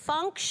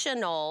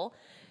functional,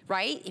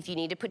 right? If you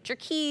need to put your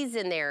keys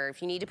in there,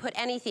 if you need to put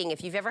anything,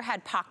 if you've ever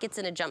had pockets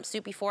in a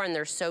jumpsuit before and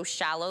they're so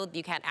shallow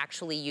you can't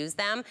actually use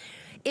them.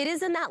 It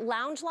is in that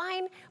lounge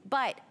line,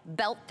 but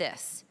belt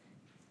this.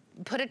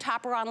 Put a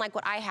topper on like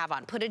what I have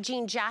on. Put a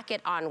jean jacket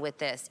on with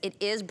this. It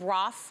is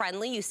bra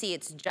friendly. You see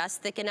it's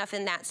just thick enough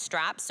in that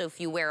strap, so if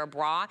you wear a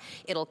bra,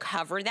 it'll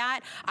cover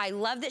that. I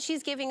love that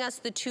she's giving us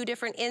the 2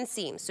 different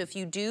inseams. So if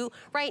you do,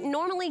 right,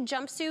 normally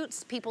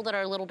jumpsuits, people that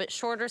are a little bit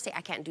shorter say,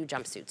 I can't do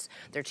jumpsuits.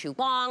 They're too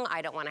long,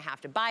 I don't wanna have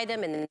to buy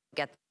them and then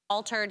get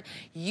altered.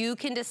 You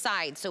can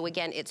decide. So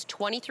again, it's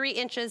 23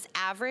 inches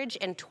average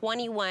and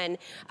 21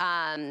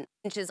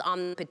 inches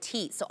on the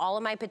petite. So all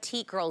of my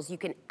petite girls, you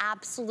can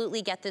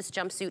absolutely get this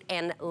jumpsuit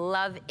and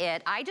love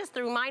it. I just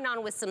threw mine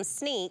on with some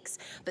sneaks,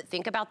 but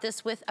think about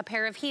this with a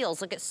pair of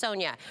heels. Look at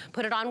Sonia.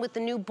 Put it on with the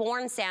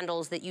newborn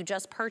sandals that you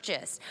just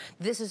purchased.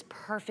 This is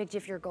perfect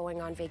if you're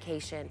going on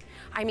vacation.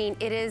 I mean,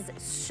 it is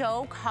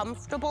so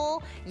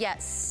comfortable,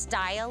 yet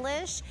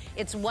stylish.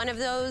 It's one of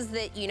those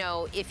that, you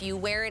know, if you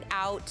wear it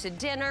out to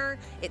dinner,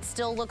 it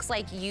still looks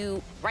like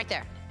you, right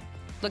there.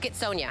 Look at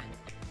Sonia.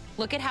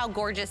 Look at how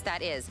gorgeous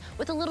that is.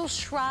 With a little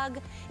shrug,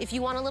 if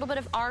you want a little bit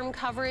of arm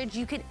coverage,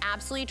 you can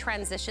absolutely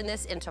transition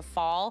this into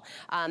fall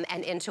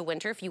and into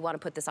winter if you want to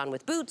put this on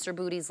with boots or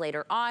booties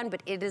later on,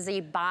 but it is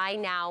a buy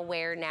now,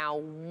 wear now,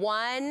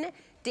 1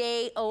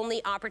 day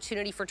only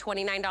opportunity for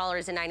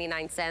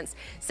 $29.99,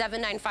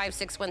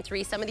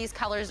 795-613. Some of these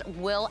colors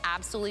will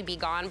absolutely be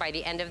gone by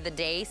the end of the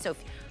day, so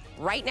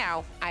right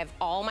now, I have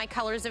all my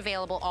colors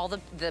available, all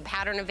the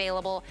pattern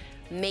available.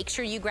 Make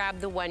sure you grab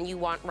the one you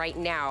want right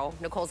now.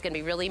 Nicole's gonna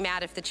be really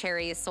mad if the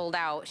cherry is sold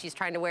out. She's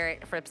trying to wear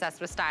it for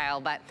Obsessed with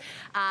Style. But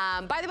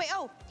by the way,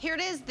 oh, here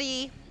it is,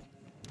 the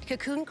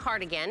cocoon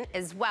cardigan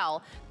as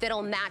well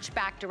that'll match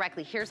back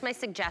directly. Here's my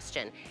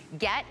suggestion.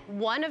 Get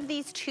one of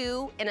these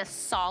 2 in a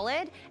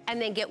solid and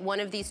then get one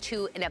of these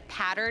 2 in a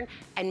pattern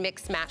and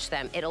mix match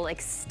them. It'll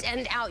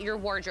extend out your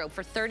wardrobe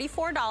for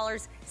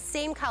 $34,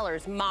 same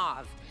colors,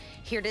 mauve.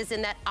 Here it is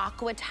in that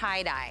aqua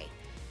tie-dye.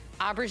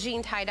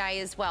 Aubergine tie-dye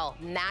as well.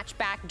 Match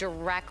back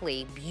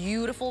directly.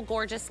 Beautiful,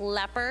 gorgeous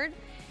leopard.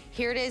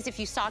 Here it is. If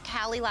you saw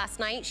Callie last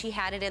night, she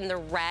had it in the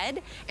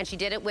red, and she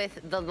did it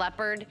with the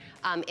leopard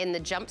in the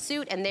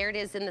jumpsuit, and there it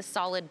is in the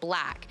solid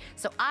black.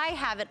 So I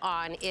have it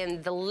on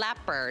in the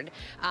leopard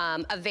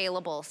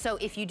available. So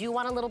if you do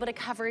want a little bit of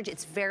coverage,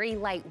 it's very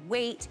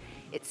lightweight.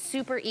 It's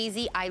super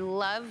easy. I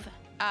love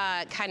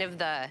kind of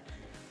the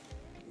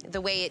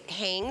way it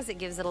hangs. It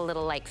gives it a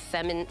little like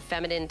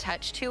feminine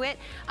touch to it.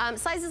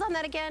 Sizes on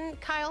that again,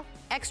 Kyle,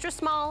 extra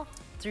small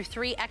through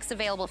 3X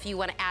available if you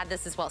want to add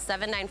this as well.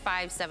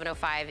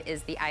 795-705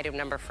 is the item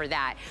number for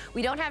that.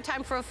 We don't have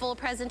time for a full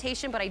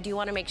presentation, but I do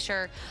want to make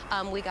sure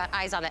we got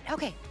eyes on that.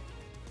 Okay,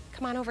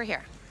 come on over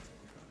here.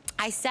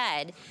 I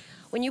said,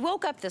 when you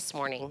woke up this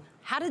morning,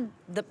 how did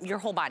your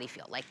whole body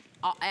feel? Like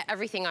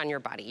everything on your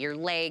body, your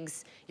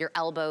legs, your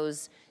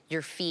elbows,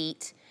 your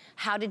feet.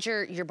 How did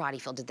your body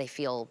feel? Did they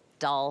feel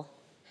dull?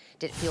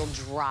 Did it feel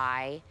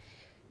dry?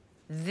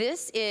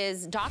 This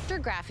is Dr.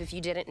 Graff, if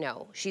you didn't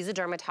know. She's a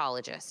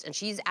dermatologist, and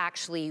she's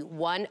actually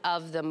one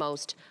of the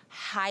most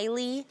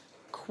highly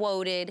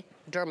quoted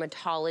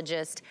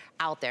dermatologist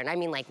out there. And I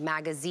mean like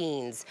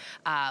magazines,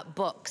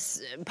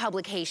 books,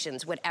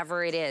 publications,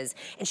 whatever it is.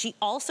 And she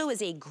also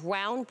is a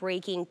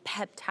groundbreaking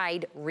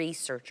peptide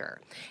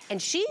researcher.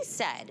 And she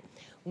said,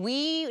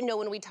 we know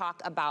when we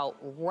talk about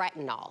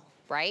retinol,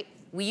 right?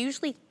 We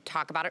usually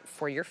talk about it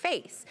for your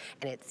face,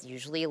 and it's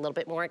usually a little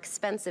bit more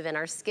expensive in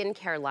our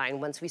skincare line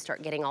once we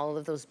start getting all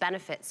of those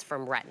benefits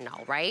from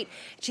retinol, right?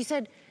 She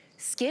said,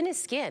 skin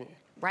is skin,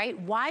 right?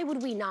 Why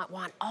would we not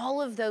want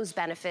all of those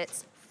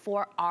benefits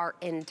for our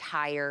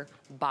entire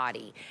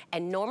body?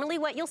 And normally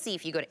what you'll see,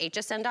 if you go to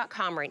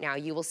hsn.com right now,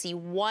 you will see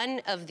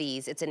one of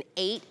these. It's an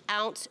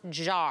 8-ounce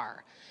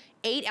jar.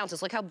 8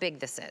 ounces, look how big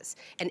this is.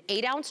 An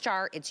 8-ounce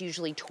jar, it's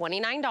usually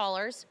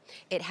 $29.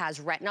 It has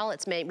retinol,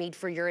 it's made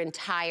for your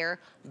entire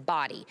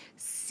body.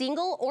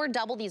 Single or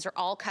double, these are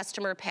all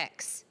customer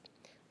picks.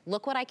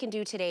 Look what I can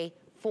do today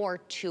for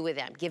 2 of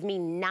them. Give me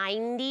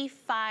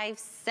 95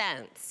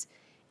 cents.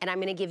 And I'm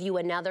gonna give you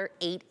another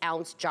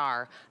 8-ounce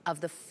jar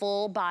of the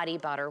full body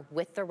butter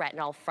with the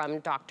retinol from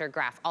Dr.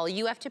 Graf. All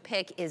you have to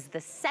pick is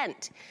the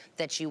scent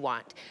that you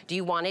want. Do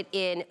you want it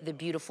in the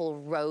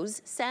beautiful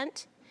rose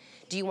scent?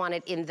 Do you want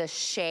it in the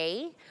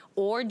shea,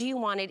 or do you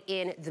want it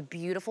in the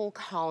beautiful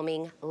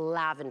calming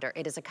lavender?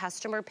 It is a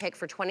customer pick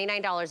for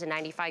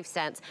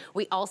 $29.95.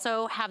 We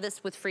also have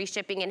this with free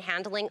shipping and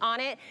handling on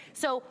it.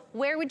 So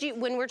where would you,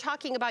 when we're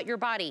talking about your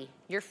body,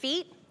 your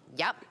feet?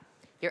 Yep.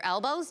 Your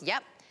elbows?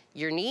 Yep.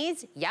 Your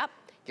knees? Yep.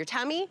 Your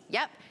tummy?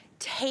 Yep.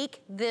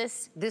 Take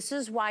this. This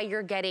is why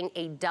you're getting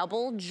a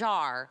double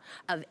jar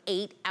of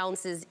 8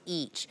 ounces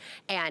each.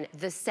 And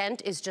the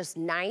scent is just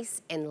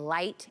nice and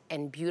light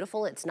and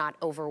beautiful. It's not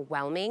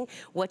overwhelming.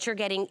 What you're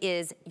getting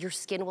is your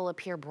skin will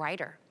appear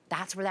brighter.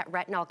 That's where that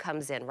retinol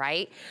comes in,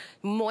 right?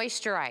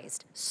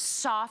 Moisturized,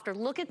 softer.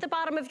 Look at the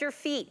bottom of your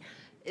feet.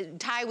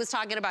 Ty was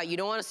talking about, you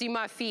don't want to see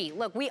my feet.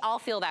 Look, we all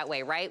feel that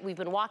way, right? We've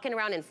been walking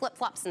around in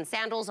flip-flops and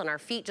sandals and our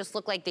feet just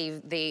look like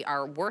they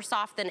are worse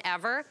off than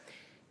ever.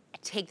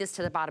 Take this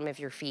to the bottom of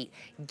your feet.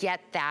 Get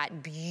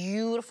that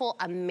beautiful,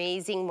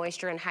 amazing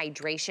moisture and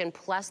hydration,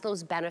 plus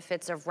those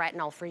benefits of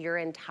retinol for your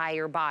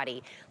entire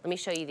body. Let me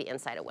show you the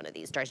inside of one of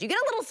these jars. You get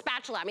a little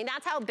spatula. I mean,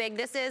 that's how big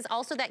this is.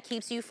 Also, that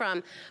keeps you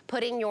from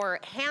putting your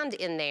hand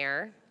in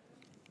there.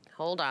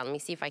 Hold on, let me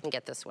see if I can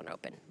get this one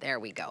open. There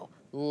we go.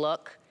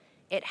 Look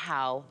at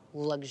how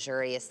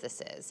luxurious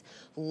this is.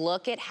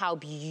 Look at how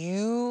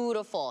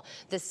beautiful.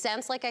 The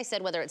scents, like I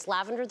said, whether it's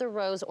lavender, the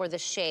rose, or the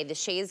shea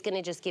is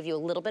gonna just give you a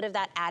little bit of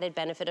that added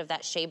benefit of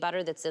that shea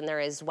butter that's in there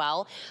as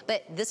well.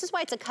 But this is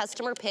why it's a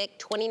customer pick,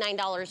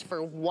 $29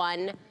 for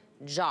 1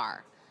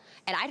 jar.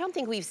 And I don't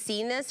think we've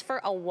seen this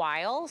for a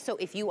while. So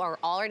if you are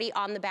already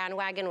on the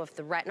bandwagon with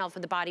the retinol for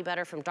the body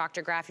butter from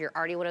Dr. Graf, you're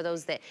already one of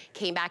those that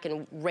came back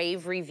and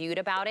rave reviewed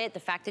about it. The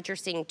fact that you're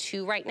seeing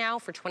 2 right now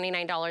for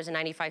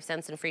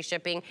 $29.95 in free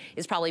shipping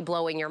is probably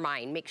blowing your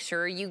mind. Make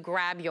sure you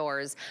grab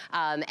yours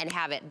and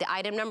have it. The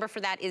item number for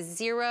that is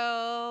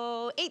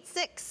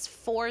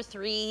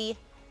 08643.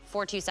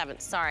 427,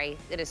 sorry,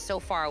 it is so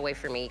far away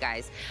from me,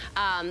 guys.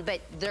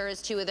 But there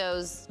is 2 of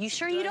those. You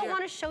sure you don't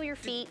want to show your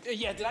feet?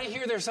 Yeah, did I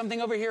hear there's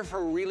something over here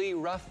for really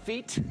rough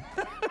feet?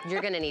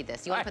 You're gonna need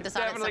this. You want to put this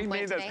on at some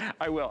point today?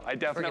 I will, I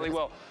definitely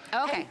will.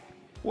 Okay. Hey,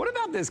 what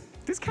about this?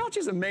 This couch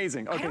is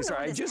amazing. Okay,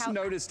 sorry, I just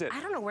noticed it. I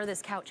don't know where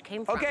this couch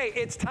came from. Okay,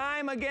 it's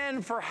time again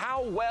for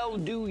How Well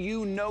Do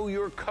You Know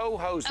Your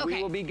Co-Host? Okay.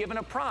 We will be given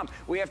a prompt.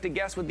 We have to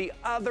guess what the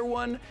other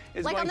one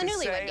is going to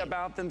say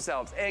about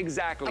themselves.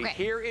 Exactly. Okay.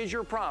 Here is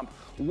your prompt.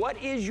 What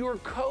is your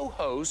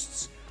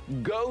co-host's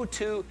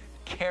go-to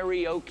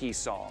karaoke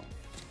song?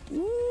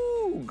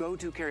 Ooh,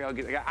 go-to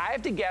karaoke. I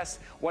have to guess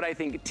what I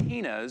think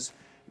Tina's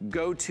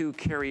go-to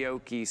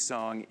karaoke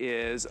song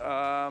is.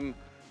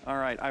 All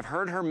right, I've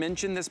heard her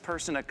mention this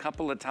person a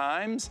couple of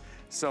times,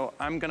 so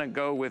I'm gonna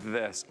go with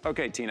this.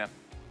 Okay, Tina.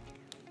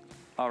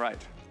 All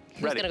right,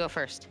 Who's gonna go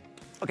first?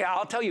 Okay,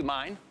 I'll tell you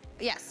mine.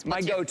 Yes.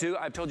 My go-to,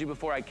 I've told you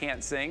before I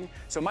can't sing,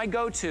 so my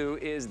go-to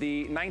is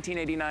the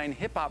 1989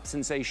 hip-hop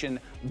sensation,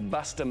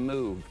 Bust a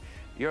Move.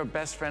 Your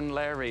best friend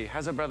Larry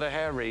has a brother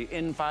Harry.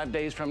 In 5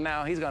 days from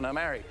now, he's gonna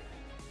marry.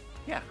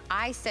 Yeah.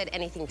 I said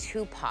anything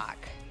Tupac.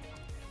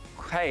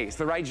 Hey, it's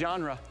the right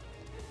genre.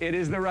 It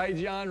is the right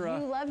genre.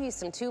 You love you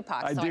some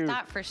Tupac, I so do. I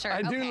thought for sure.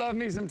 I do love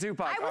me some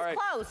Tupac. I was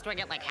close. Do I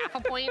get like half a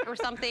point or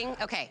something?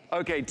 Okay.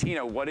 Okay,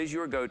 Tina, what is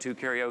your go-to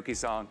karaoke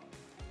song?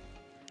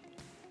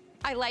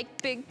 I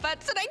like big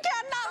butts and I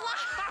cannot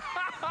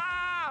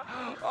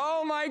lie.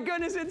 Oh my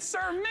goodness, it's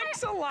Sir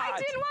Mix-a-Lot. I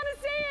didn't want to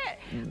say it.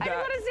 I didn't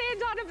want to say it,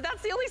 Donna, but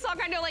that's the only song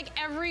I know like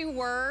every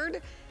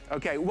word.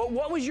 Okay, well,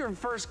 what was your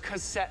first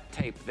cassette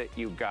tape that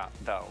you got,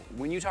 though?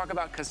 When you talk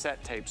about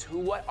cassette tapes,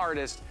 what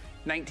artist,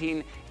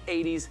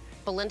 1980s?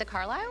 Belinda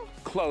Carlisle?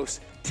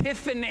 Close.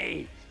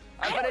 Tiffany.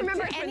 I don't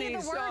remember any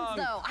of the words,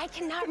 though. I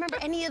cannot remember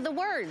any of the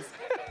words.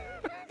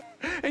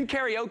 In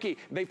karaoke,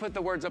 they put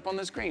the words up on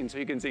the screen so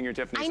you can sing your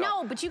Tiffany song. I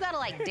know, but you gotta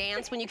like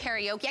dance when you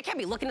karaoke. I can't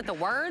be looking at the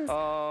words.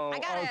 Oh, I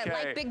gotta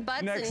like big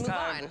butts and move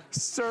on.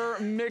 Sir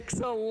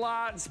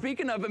Mix-a-Lot.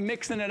 Speaking of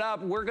mixing it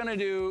up, we're gonna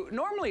do,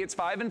 normally it's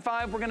 5 and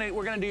 5, we're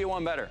gonna do you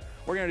one better.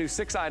 we're gonna do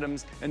 6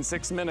 items in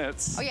 6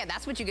 minutes. Oh yeah,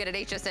 that's what you get at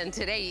HSN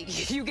Today.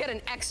 You get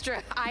an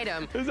extra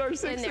item. This is our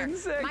 6 in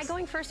 6. Am I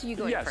going first or you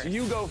going first? Yes,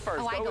 you go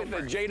first. Oh, I go with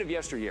first. The jade of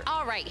yesteryear.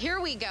 All right,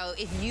 here we go.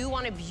 If you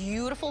want a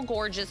beautiful,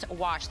 gorgeous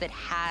watch that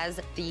has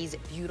these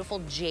beautiful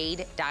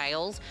jade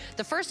dials,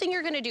 the first thing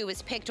you're gonna do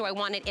is pick, do I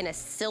want it in a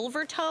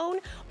silver tone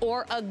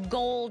or a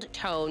gold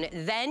tone?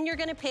 Then you're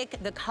gonna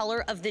pick the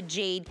color of the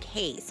jade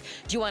case.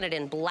 Do you want it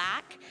in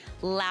black,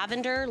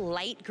 lavender,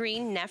 light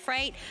green,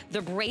 nephrite?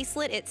 The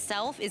bracelet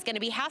itself is gonna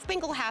be half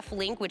bangle, half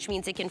link, which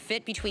means it can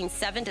fit between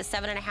 7 to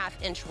 7.5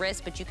 inch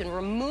wrist, but you can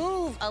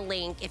remove a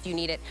link if you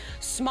need it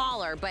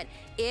smaller. But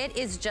it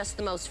is just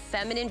the most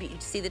feminine beauty.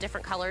 See the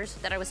different colors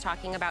that I was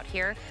talking about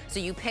here? So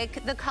you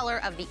pick the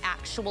color of the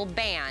actual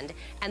band,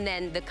 and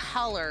then the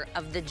color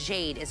of the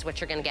jade is what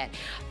you're gonna get.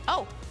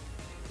 Oh,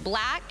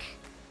 black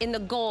in the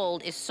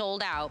gold is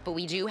sold out, but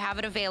we do have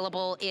it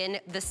available in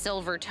the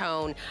silver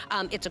tone.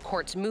 It's a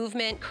quartz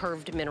movement,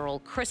 curved mineral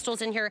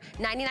crystals in here.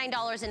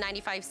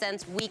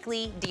 $99.95,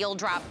 weekly deal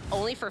drop,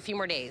 only for a few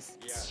more days.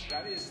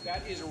 Yeah,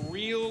 that is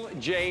real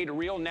jade,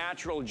 real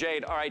natural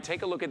jade. All right,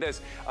 take a look at this.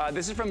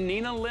 This is from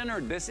Nina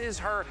Leonard. This is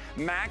her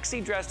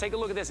maxi dress. Take a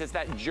look at this. It's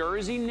that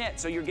jersey knit,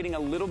 so you're getting a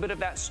little bit of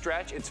that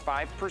stretch. It's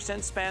 5%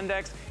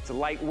 spandex. It's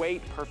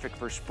lightweight, perfect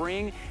for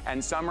spring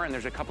and summer, and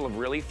there's a couple of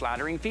really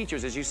flattering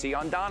features, as you see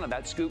on Donna.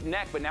 That scoop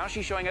neck, but now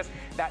she's showing us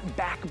that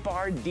back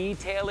bar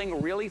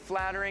detailing, really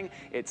flattering.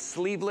 It's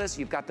sleeveless.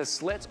 You've got the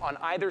slits on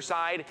either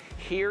side.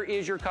 Here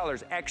is your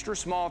colors, extra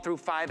small through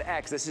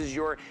 5X. This is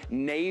your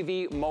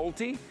navy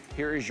multi.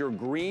 Here is your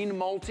green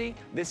multi.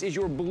 This is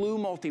your blue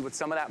multi with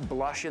some of that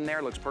blush in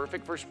there. Looks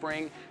perfect for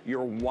spring.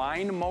 Your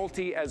wine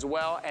multi as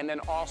well. And then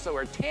also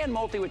our tan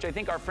multi, which I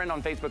think our friend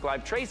on Facebook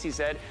Live, Tracy,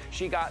 said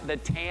she got the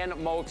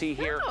tan multi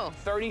here. Oh.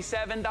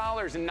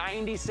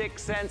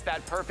 $37.96.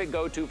 That perfect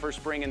go-to for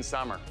spring and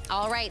summer.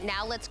 All right,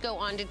 now let's go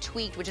on to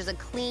Tweaked, which is a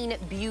clean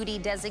beauty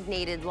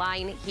designated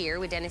line here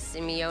with Dennis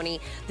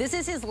Simeone. This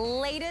is his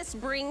latest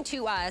bring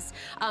to us.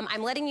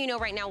 I'm letting you know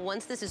right now,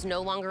 once this is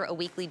no longer a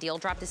weekly deal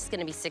drop, this is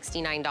gonna be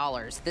 $69.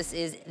 This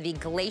is the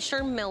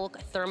Glacier Milk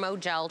Thermo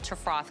Gel to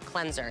Froth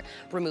Cleanser,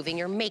 removing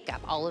your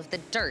makeup, all of the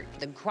dirt,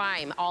 the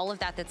grime, all of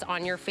that that's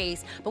on your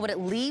face. But what it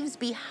leaves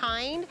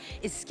behind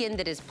is skin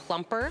that is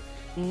plumper,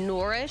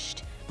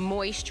 nourished,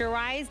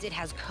 moisturized. It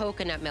has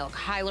coconut milk,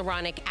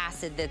 hyaluronic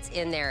acid that's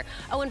in there.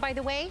 Oh, and by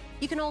the way,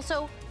 you can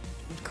also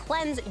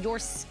cleanse your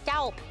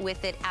scalp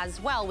with it as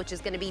well, which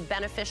is gonna be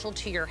beneficial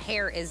to your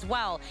hair as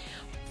well.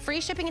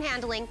 Free shipping and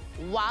handling.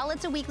 While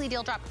it's a weekly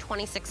deal drop,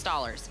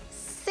 $26.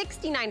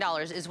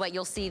 $69 is what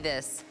you'll see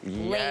this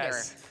later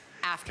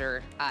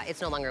after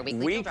it's no longer a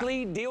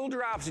weekly deal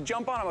drops.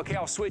 Jump on them. Okay,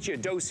 I'll switch you.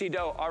 Do-si-do.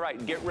 All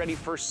right, get ready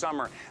for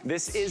summer.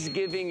 This is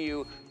giving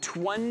you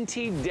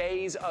 20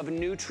 days of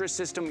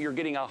Nutrisystem. You're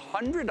getting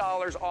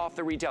 $100 off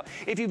the retail.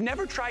 If you've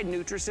never tried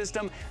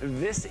Nutrisystem,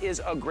 this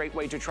is a great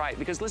way to try it,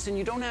 because listen,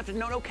 you don't have to,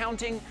 no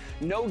counting,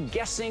 no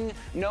guessing,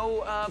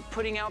 no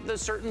putting out the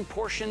certain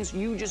portions.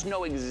 You just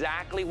know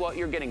exactly what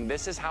you're getting.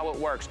 This is how it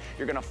works.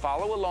 You're gonna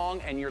follow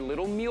along and your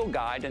little meal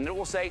guide, and it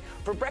will say,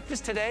 for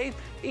breakfast today,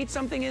 eat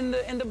something in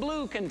the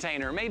blue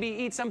container, maybe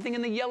eat something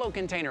in the yellow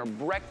container.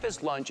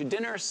 Breakfast, lunch,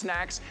 dinner,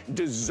 snacks,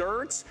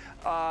 desserts,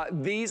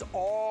 these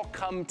all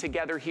come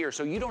together here,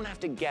 so you don't have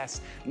to guess.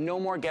 No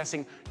more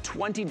guessing.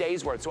 20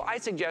 days worth. So I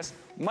suggest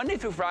Monday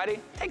through Friday,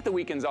 take the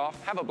weekends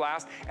off, have a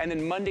blast, and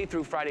then Monday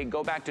through Friday,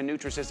 go back to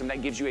Nutrisystem.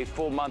 That gives you a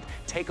full month.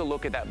 Take a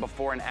look at that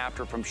before and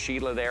after from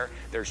Sheila there.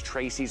 There's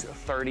Tracy's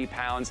 30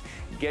 pounds.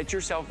 Get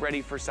yourself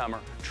ready for summer.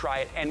 Try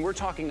it. And we're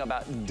talking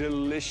about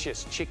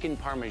delicious chicken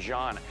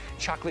parmesan,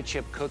 chocolate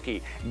chip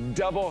cookie,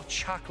 double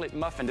chocolate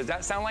muffin. Does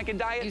that sound like a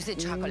diet? You said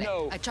chocolate.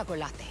 No. A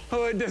chocolate.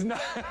 Oh, it does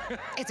not.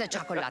 It's a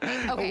chocolate.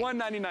 Okay.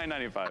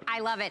 $199.95. I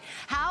love it.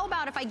 How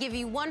about if I give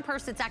you one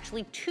purse that's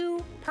actually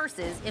 2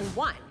 purses in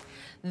one?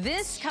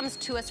 This comes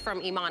to us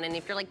from Iman, and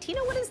if you're like,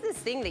 Tina, what is this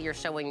thing that you're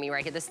showing me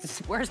right here?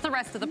 Where's the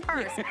rest of the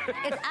purse?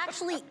 It's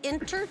actually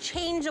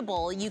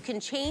interchangeable. You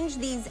can change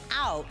these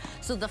out,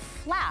 so the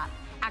flap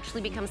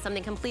actually becomes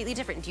something completely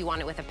different. Do you want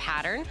it with a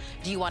pattern?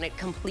 Do you want it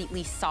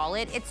completely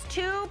solid? It's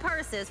 2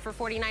 purses for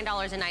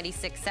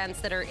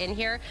 $49.96 that are in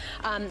here.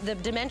 The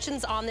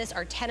dimensions on this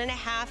are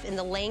 10.5 in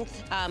the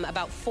length,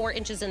 about 4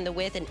 inches in the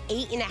width, and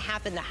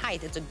 8.5 in the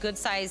height. It's a good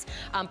size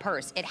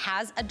purse. It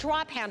has a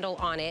drop handle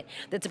on it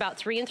that's about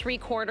 3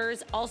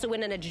 3/4, also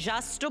in an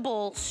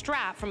adjustable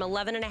strap from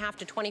 11.5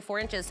 to 24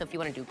 inches. So if you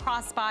want to do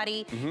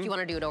crossbody, if you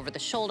want to do it over the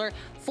shoulder,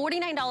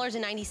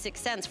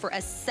 $49.96 for a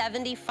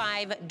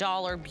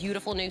 $75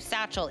 beautiful new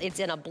satchel. It's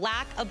in a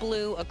black, a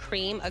blue, a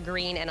cream, a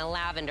green, and a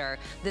lavender.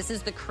 This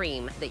is the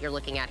cream that you're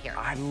looking at here.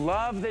 I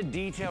love the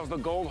details, the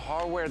gold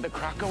hardware, the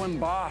Krakow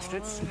embossed.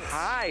 It's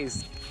high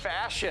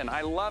fashion.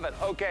 I love it.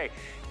 Okay.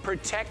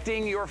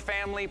 protecting your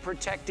family,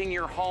 protecting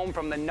your home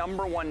from the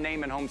 #1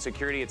 name in home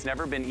security. It's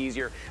never been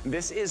easier.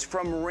 This is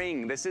from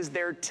Ring. This is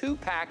their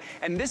 2-pack,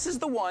 and this is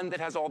the one that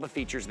has all the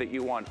features that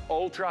you want.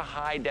 Ultra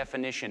high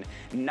definition,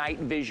 night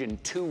vision,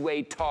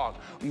 two-way talk,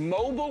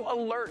 mobile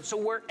alert, so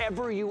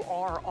wherever you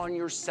are on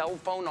your cell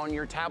phone, on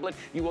your tablet,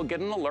 you will get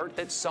an alert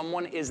that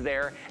someone is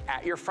there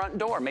at your front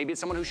door. Maybe it's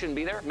someone who shouldn't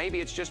be there. Maybe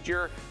it's just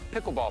your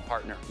pickleball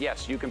partner.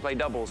 Yes, you can play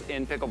doubles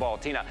in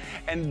pickleball, Tina.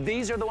 And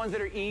these are the ones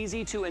that are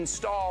easy to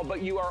install,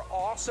 but you are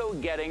also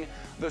getting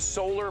the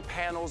solar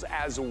panels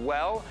as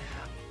well.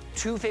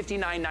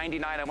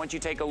 $259.99. I want you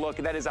to take a look.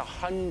 That is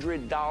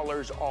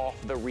 $100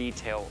 off the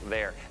retail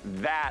there.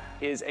 That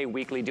is a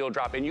weekly deal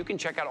drop, and you can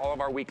check out all of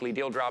our weekly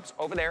deal drops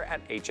over there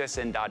at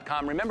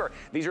hsn.com. Remember,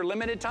 these are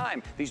limited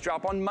time. These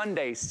drop on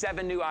Monday.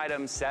 7 new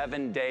items,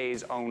 7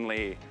 days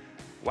only.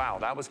 Wow,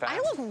 that was fast. I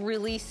look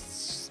really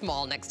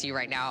small next to you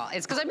right now.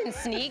 It's because I'm in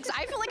sneaks.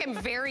 I feel like I'm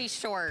very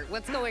short.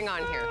 What's going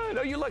on here?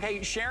 No, you look,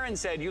 hey, Sharon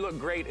said you look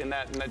great in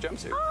that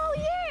jumpsuit. Oh,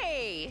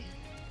 yay.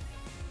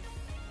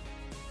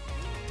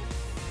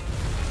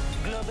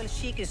 Global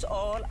Chic is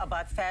all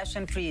about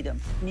fashion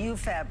freedom, new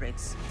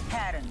fabrics,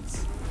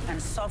 patterns,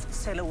 and soft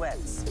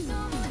silhouettes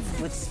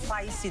with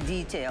spicy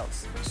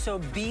details. So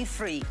be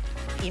free.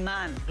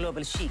 Iman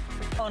Global Chic,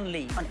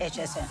 only on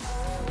HSN.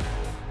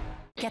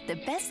 Get the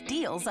best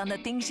deals on the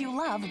things you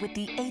love with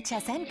the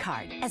HSN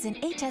card. As an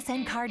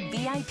HSN card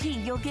VIP,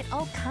 you'll get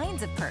all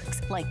kinds of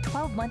perks, like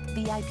 12-month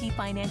VIP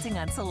financing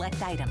on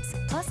select items,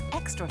 plus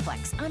extra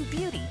flex on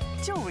beauty,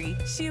 jewelry,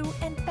 shoe,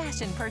 and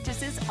fashion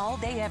purchases all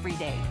day, every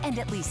day. And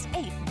at least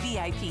 8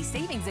 VIP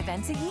savings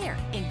events a year.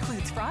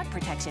 Includes fraud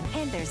protection,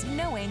 and there's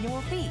no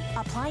annual fee.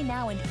 Apply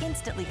now and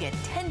instantly get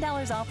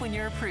 $10 off when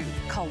you're approved.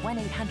 Call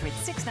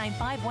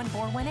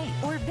 1-800-695-1418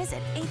 or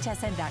visit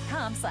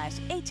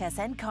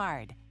hsn.com/HSN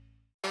card.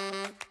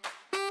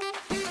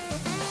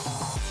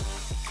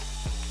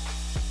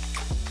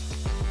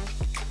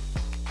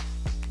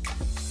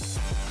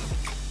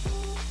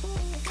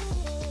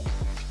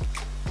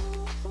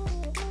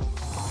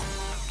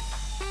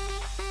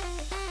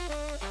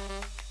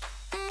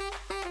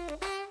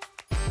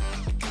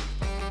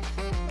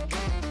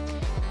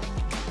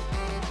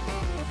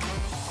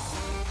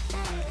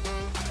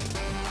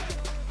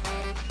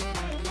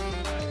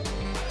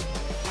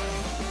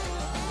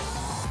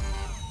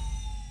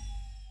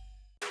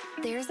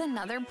 There's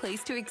another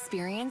place to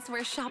experience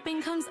where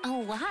shopping comes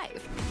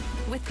alive,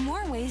 with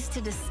more ways to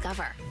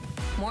discover,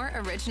 more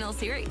original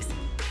series,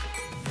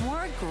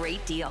 more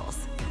great deals,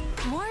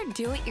 more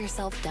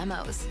do-it-yourself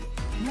demos,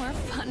 more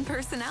fun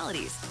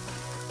personalities.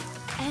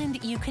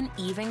 And you can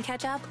even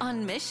catch up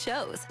on missed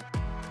shows.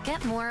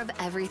 Get more of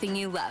everything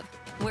you love,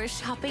 where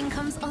shopping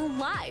comes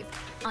alive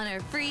on our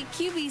free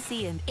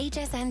QVC and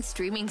HSN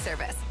streaming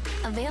service,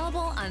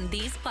 available on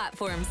these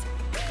platforms.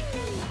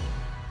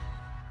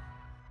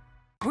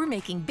 We're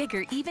making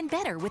bigger even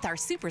better with our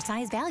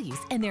supersize values,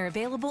 and they're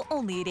available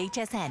only at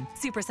HSN.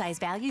 Supersize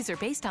values are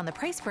based on the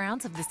price per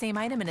ounce of the same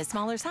item in a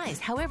smaller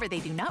size. However, they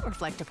do not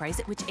reflect a price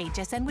at which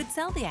HSN would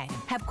sell the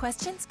item. Have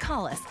questions?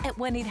 Call us at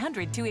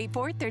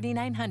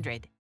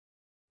 1-800-284-3900.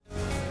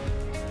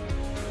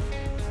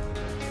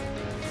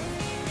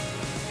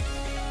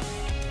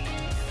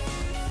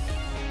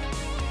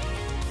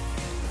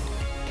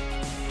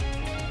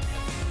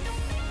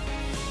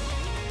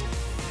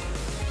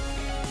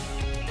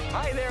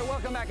 Hi there,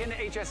 welcome back into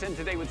HSN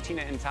Today with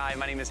Tina and Ty.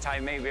 My name is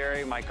Ty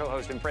Mayberry. My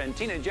co-host and friend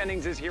Tina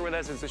Jennings is here with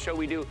us. It's a show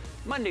we do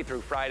Monday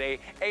through Friday,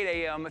 8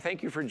 a.m.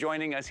 Thank you for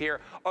joining us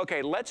here.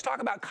 Okay, let's talk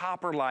about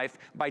Copper Life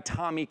by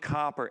Tommy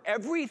Copper.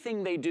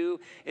 Everything they do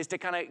is to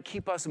kind of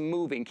keep us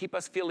moving, keep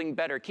us feeling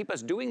better, keep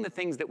us doing the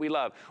things that we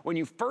love. When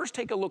you first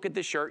take a look at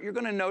the shirt, you're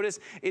gonna notice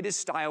it is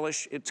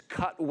stylish, it's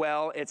cut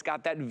well, it's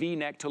got that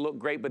V-neck to look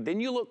great, but then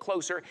you look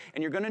closer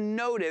and you're gonna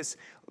notice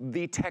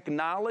the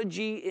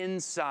technology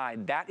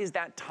inside. That is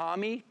that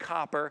Tommy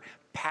Copper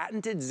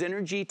patented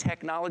Synergy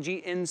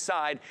technology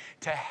inside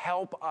to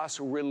help us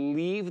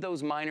relieve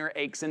those minor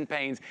aches and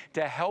pains,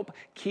 to help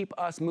keep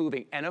us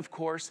moving. And of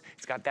course,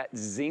 it's got that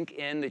zinc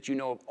in that you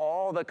know of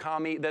all the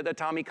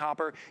Tommy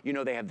Copper. You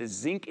know they have the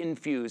zinc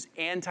infused,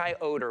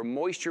 anti-odor,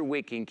 moisture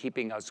wicking,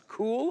 keeping us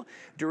cool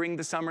during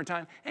the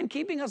summertime and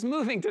keeping us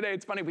moving today.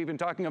 It's funny, we've been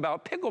talking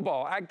about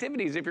pickleball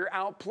activities. If you're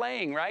out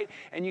playing, right,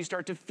 and you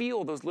start to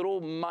feel those little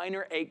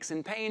minor aches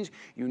and pains,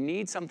 you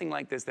need something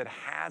like this that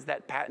has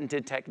that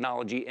patented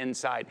technology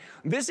inside.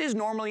 This is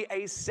normally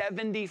a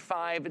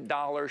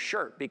 $75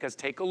 shirt because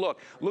take a look.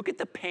 Look at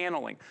the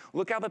paneling.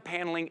 Look how the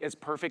paneling is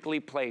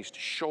perfectly placed.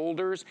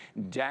 Shoulders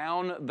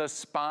down the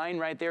spine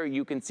right there.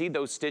 You can see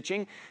those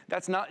stitching.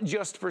 That's not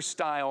just for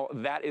style.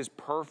 That is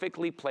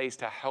perfectly placed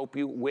to help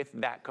you with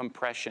that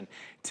compression.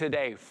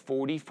 Today,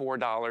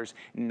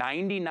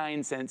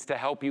 $44.99 to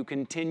help you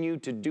continue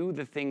to do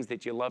the things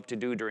that you love to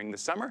do during the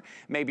summer.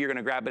 Maybe you're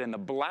gonna grab it in the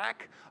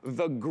black,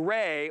 the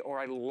gray, or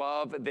I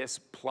love this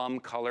plum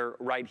color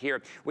right here.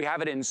 We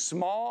have it in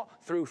small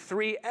through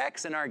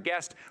 3X, and our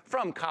guest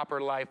from Copper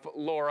Life,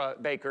 Laura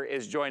Baker,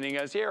 is joining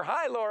us here.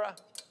 Hi, Laura.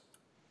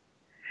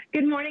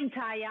 Good morning,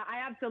 Taya.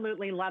 I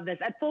absolutely love this.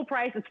 At full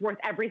price, it's worth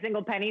every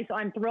single penny, so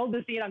I'm thrilled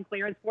to see it on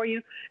clearance for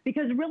you,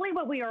 because really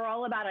what we are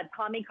all about at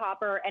Tommy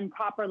Copper and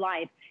Copper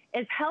Life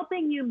is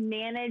helping you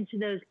manage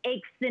those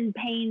aches and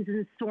pains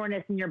and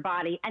soreness in your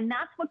body, and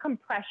that's what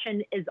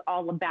compression is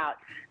all about.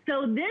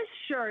 So this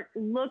shirt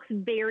looks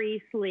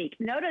very sleek.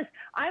 Notice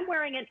I'm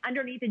wearing it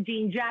underneath a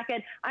jean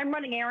jacket. I'm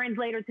running errands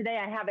later today.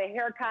 I have a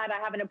haircut.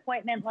 I have an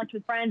appointment, lunch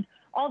with friends,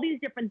 all these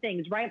different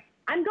things, right?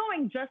 I'm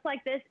going just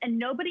like this, and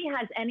nobody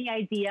has any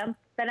idea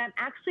that I'm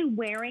actually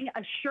wearing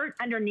a shirt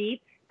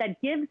underneath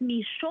that gives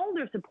me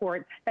shoulder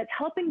support, that's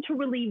helping to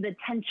relieve the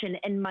tension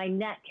in my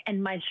neck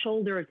and my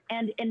shoulders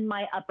and in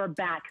my upper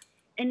back.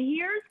 And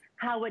here's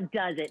how it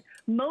does it.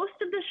 Most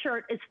of the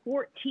shirt is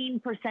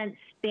 14%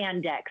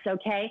 spandex,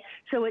 okay?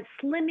 So it's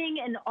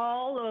slimming and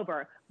all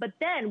over. But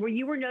then where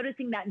you were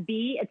noticing that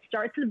V, it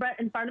starts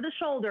in front of the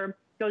shoulder,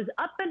 goes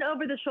up and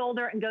over the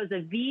shoulder, and goes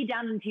a V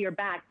down into your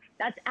back.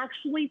 That's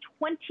actually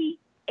 28%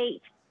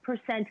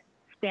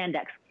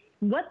 spandex.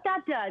 What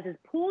that does is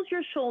pulls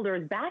your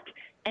shoulders back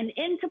and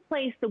into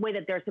place the way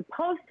that they're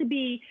supposed to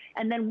be.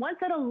 And then once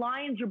it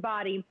aligns your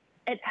body,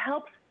 it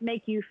helps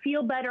make you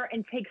feel better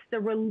and takes the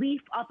relief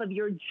off of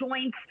your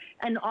joints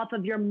and off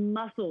of your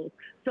muscles.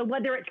 So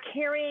whether it's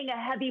carrying a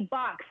heavy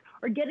box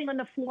or getting on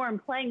the floor and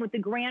playing with the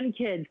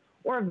grandkids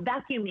or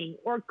vacuuming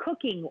or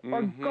cooking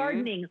or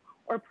gardening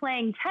or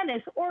playing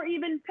tennis or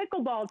even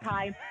pickleball,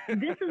 Ty,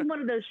 this is one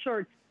of those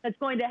shirts that's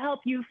going to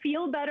help you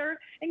feel better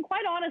and,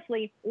 quite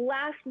honestly,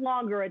 last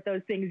longer at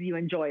those things you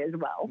enjoy as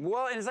well.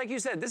 Well, and it's like you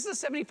said, this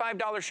is a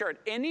 $75 shirt.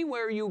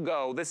 Anywhere you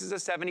go, this is a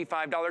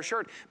 $75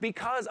 shirt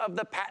because of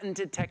the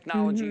patented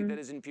technology that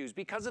is infused,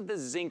 because of the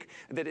zinc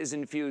that is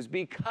infused,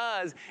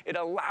 because it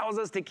allows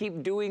us to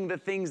keep doing the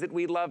things that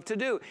we love to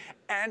do.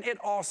 And it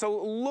also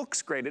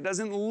looks great. It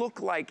doesn't look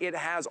like it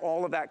has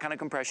all of that kind of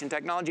compression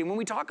technology. And when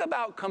we talk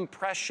about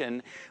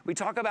compression, we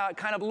talk about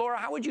kind of, Laura,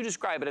 how would you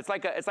describe it? It's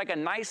like a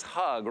nice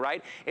hug,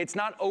 right? It's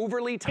not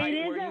overly tight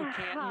where you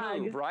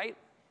can't move, right?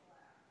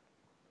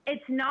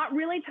 It's not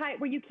really tight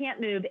where you can't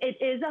move. It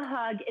is a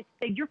hug. It's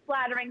figure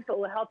flattering, so it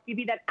will help give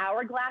you that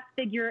hourglass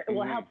figure. It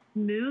will help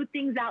smooth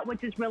things out,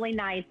 which is really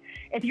nice.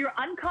 If you're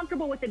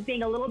uncomfortable with it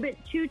being a little bit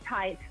too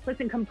tight,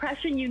 listen,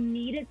 compression, you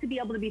need it to be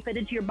able to be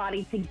fitted to your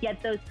body to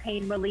get those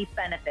pain relief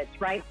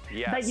benefits, right?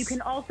 Yes. But you can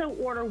also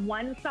order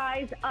one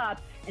size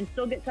up and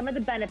still get some of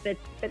the benefits,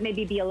 but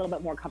maybe be a little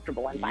bit more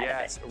comfortable inside of it.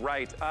 Yes,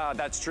 right.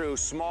 That's true.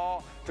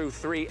 Small through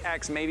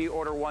 3X, maybe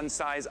order one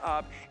size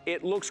up.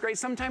 It looks great.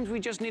 Sometimes we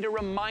just need a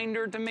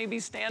reminder to maybe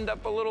stand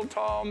up a little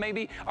tall,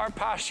 maybe our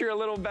posture a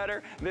little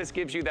better. This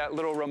gives you that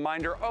little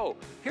reminder. Oh,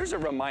 here's a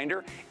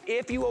reminder.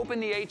 If you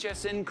open the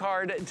HSN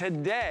card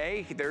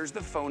today, there's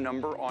the phone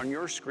number on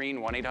your screen,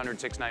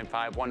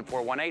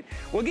 1-800-695-1418.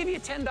 We'll give you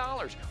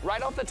 $10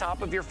 right off the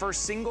top of your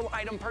first single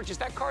item purchase.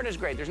 That card is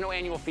great. There's no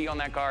annual fee on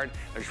that card.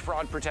 There's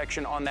fraud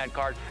protection on that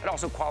card. It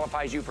also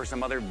qualifies you for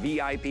some other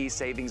VIP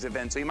savings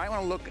events. So you might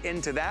want to look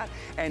into that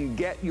and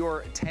get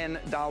your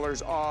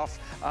 $10 off.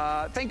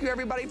 Thank you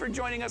everybody for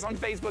joining us on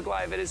Facebook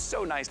Live. It is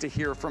so nice to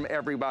hear from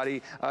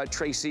everybody.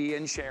 Tracy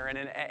and Sharon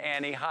and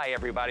Annie. Hi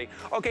everybody.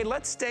 Okay,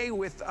 let's stay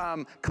with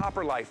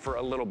Copper Life for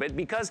a little bit,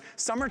 because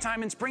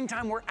summertime and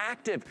springtime, we're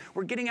active.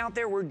 We're getting out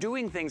there, we're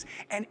doing things.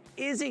 And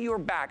is it your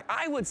back?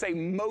 I would say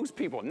most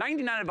people,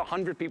 99 out of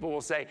 100 people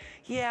will say,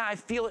 yeah, I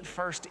feel it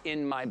first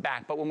in my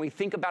back. But when we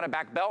think about a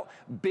back belt,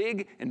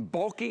 big and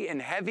bulky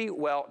and heavy,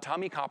 well,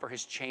 Tommy Copper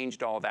has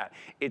changed all that.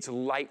 It's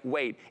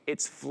lightweight,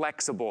 it's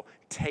flexible.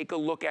 Take a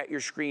look at your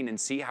screen and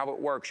see how it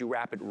works. You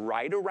wrap it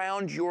right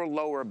around your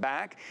lower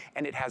back,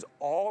 and it has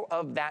all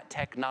of that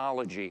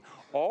technology,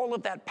 all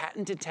of that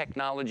patented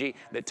technology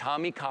that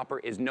Tommy Copper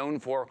is known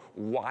for,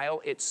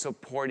 while it's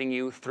supporting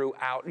you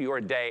throughout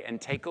your day.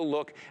 And take a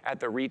look at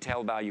the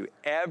retail value.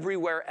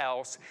 Everywhere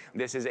else,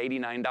 this is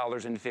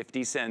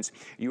 $89.50.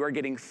 You are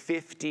getting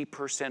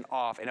 50%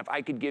 off. And if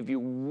I could give you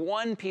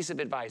one piece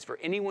of advice for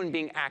anyone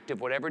being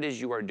active, whatever it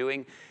is you are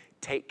doing,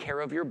 take care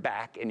of your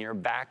back, and your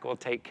back will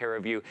take care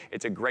of you.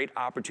 It's a great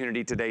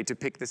opportunity today to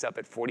pick this up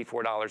at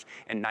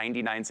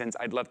 $44.99.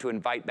 I'd love to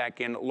invite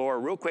back in Laura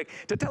real quick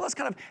to tell us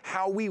kind of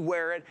how we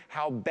wear it,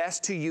 how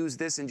best to use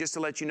this. And just to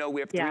let you know, we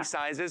have three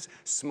sizes: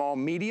 small,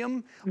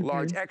 medium,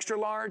 large, extra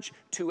large,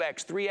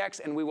 2X,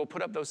 3X, and we will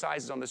put up those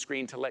sizes on the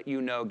screen to let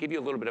you know, give you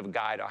a little bit of a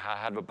guide on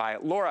how to buy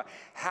it. Laura,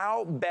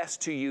 how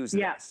best to use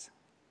this?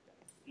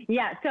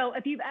 Yeah, so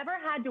if you've ever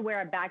had to wear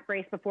a back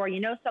brace before,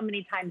 you know so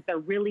many times they're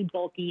really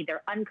bulky,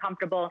 they're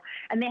uncomfortable,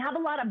 and they have a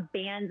lot of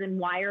bands and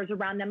wires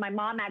around them. My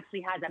mom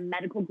actually has a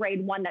medical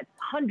grade one that's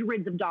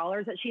hundreds of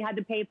dollars that she had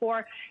to pay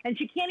for, and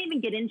she can't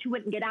even get into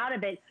it and get out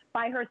of it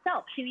by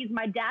herself. She needs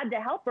my dad to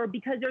help her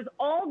because there's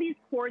all these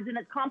cords and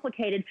it's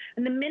complicated.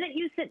 And the minute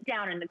you sit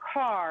down in the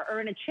car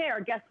or in a chair,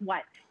 guess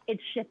what?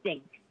 It's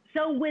shifting.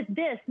 So with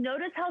this,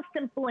 notice how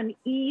simple and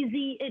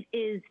easy it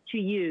is to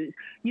use.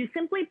 You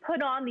simply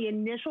put on the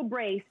initial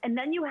brace, and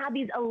then you have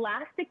these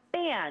elastic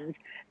bands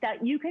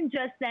that you can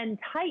just then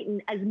tighten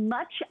as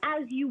much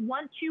as you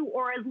want to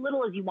or as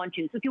little as you want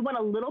to. So if you want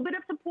a little bit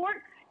of support,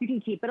 you can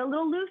keep it a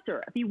little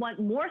looser. If you want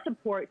more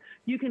support,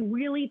 you can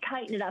really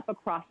tighten it up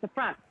across the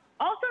front.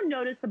 Also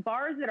notice the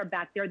bars that are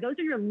back there, those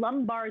are your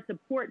lumbar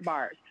support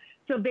bars.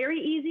 So very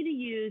easy to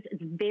use,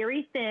 it's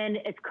very thin,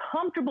 it's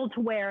comfortable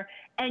to wear,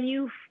 and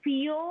you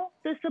feel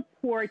the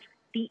support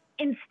the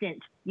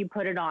instant you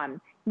put it on.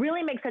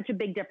 Really makes such a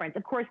big difference.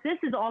 Of course, this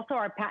is also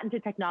our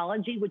patented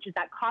technology, which is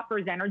that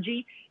copper's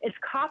energy. It's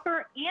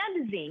copper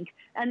and zinc,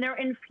 and they're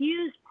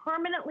infused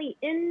permanently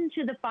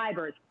into the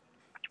fibers.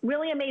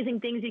 Really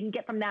amazing things you can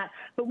get from that.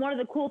 But one of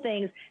the cool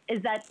things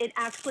is that it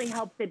actually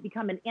helps it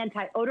become an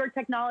anti-odor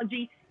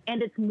technology,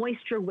 and it's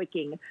moisture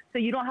wicking. So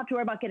you don't have to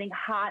worry about getting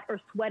hot or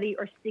sweaty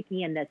or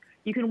sticky in this.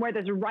 You can wear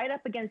this right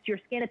up against your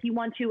skin if you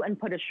want to and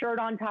put a shirt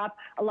on top.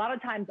 A lot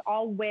of times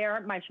I'll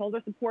wear my shoulder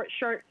support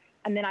shirt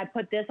and then I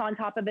put this on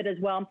top of it as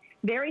well.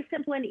 Very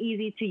simple and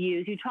easy to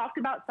use. You talked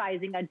about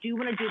sizing. I do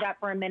want to do that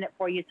for a minute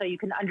for you so you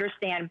can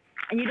understand.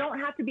 And you don't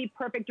have to be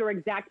perfect or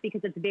exact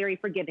because it's very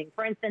forgiving.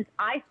 For instance,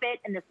 I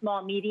fit in the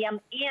small medium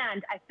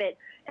and I fit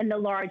in the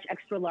large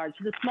extra large.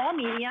 So the small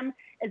medium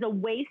is a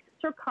waist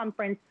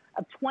circumference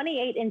of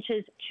 28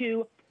 inches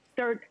to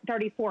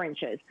 34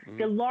 inches.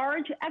 The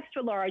large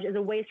extra large is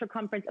a waist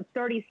circumference of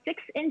 36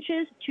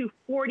 inches to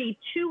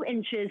 42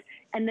 inches,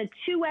 and the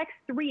 2X,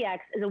 3X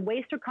is a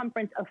waist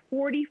circumference of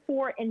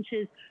 44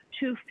 inches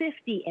to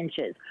 50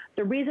 inches.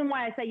 The reason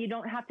why I say you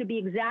don't have to be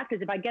exact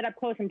is if I get up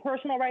close and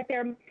personal right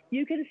there,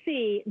 you can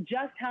see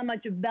just how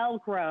much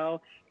Velcro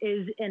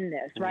is in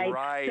this, right?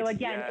 Right, so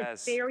again, yes.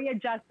 It's very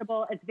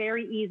adjustable. It's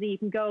very easy. You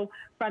can go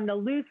from the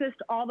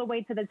loosest all the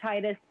way to the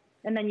tightest.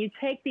 And then you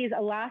take these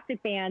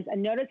elastic bands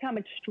and notice how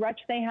much stretch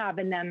they have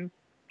in them,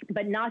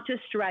 but not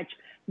just stretch.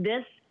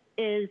 This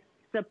is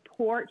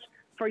support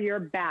for your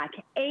back.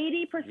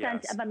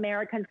 80% of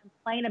Americans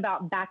complain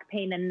about back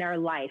pain in their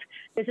life.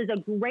 This is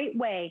a great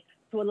way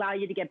to allow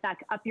you to get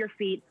back up your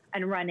feet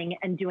and running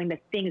and doing the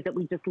things that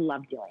we just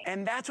love doing.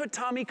 And that's what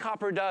Tommy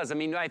Copper does. I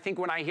mean, I think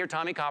when I hear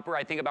Tommy Copper,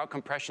 I think about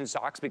compression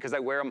socks because I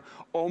wear them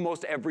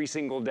almost every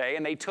single day.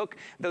 And they took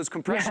those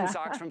compression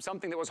socks from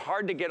something that was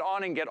hard to get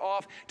on and get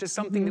off to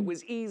something that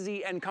was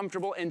easy and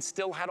comfortable and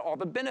still had all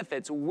the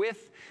benefits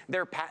with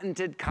their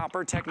patented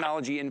copper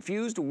technology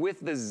infused with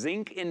the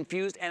zinc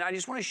infused. And I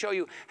just want to show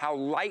you how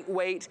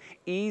lightweight,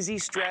 easy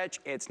stretch.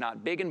 It's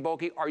not big and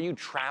bulky. Are you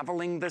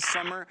traveling this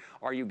summer?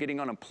 Are you getting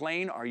on a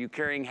plane? Are you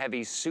carrying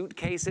heavy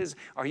suitcases?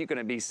 Are you going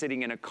to be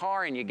sitting in a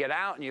car and you get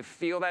out and you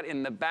feel that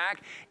in the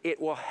back? It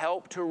will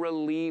help to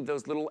relieve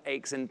those little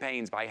aches and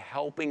pains by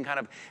helping kind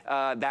of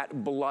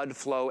that blood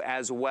flow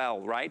as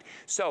well, right?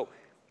 So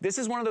this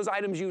is one of those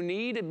items you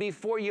need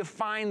before you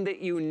find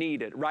that you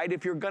need it, right?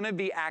 If you're going to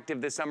be active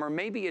this summer,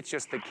 maybe it's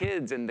just the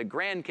kids and the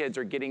grandkids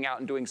are getting out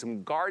and doing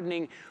some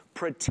gardening.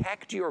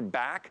 Protect your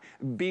back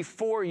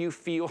before you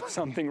feel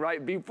something,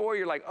 right? Before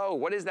you're like, oh,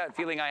 what is that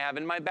feeling I have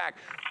in my back?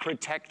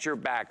 Protect your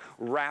back.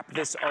 Wrap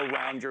this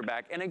around your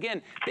back. And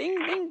again,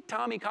 being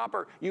Tommy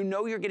Copper, you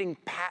know you're getting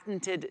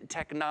patented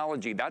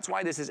technology. That's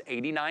why this is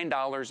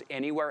 $89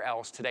 anywhere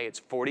else. Today it's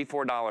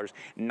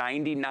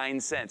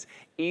 $44.99.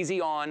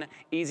 Easy on,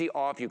 easy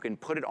off. You can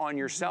put it on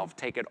yourself,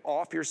 take it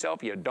off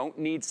yourself. You don't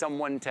need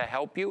someone to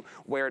help you.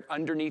 Wear it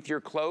underneath your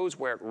clothes,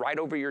 wear it right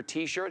over your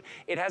t-shirt.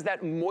 It has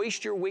that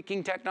moisture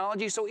wicking technology.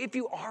 So if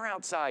you are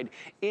outside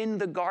in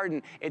the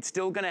garden, it's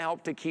still going to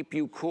help to keep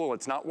you cool.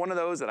 It's not one of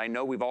those that I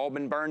know we've all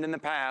been burned in the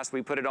past.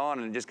 We put it on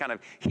and it just kind of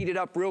heated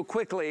up real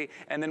quickly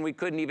and then we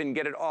couldn't even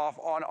get it off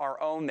on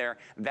our own there.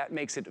 That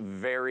makes it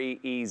very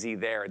easy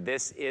there.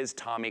 This is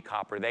Tommy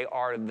Copper. They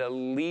are the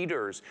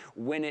leaders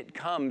when it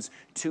comes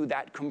to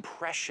that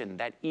compression,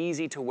 that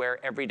easy to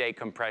wear everyday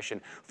compression.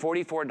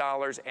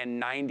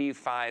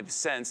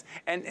 $44.95.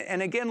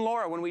 And again,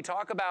 Laura, when we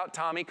talk about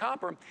Tommy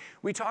Copper,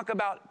 we talk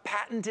about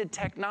patented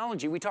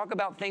technology. We talk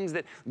about things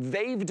that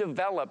they've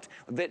developed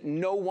that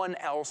no one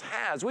else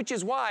has, which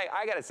is why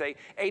I got to say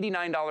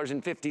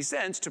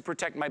 $89.50 to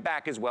protect my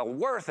back is well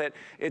worth it.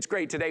 It's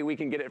great today we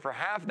can get it for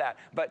half that,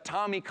 but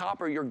Tommy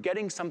Copper, you're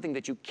getting something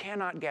that you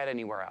cannot get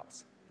anywhere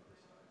else.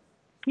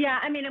 Yeah,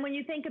 I mean, and when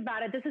you think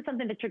about it, this is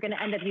something that you're going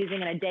to end up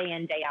using on a day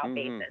in, day out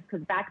basis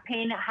because back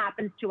pain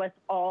happens to us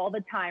all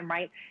the time,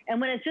 right? And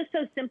when it's just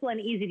so simple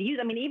and easy to use,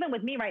 I mean, even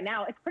with me right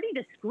now, it's pretty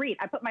discreet.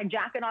 I put my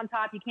jacket on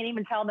top. You can't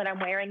even tell that I'm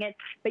wearing it,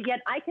 but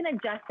yet I can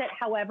adjust it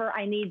however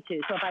I need to.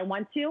 So if I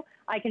want to,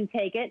 I can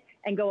take it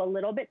and go a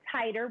little bit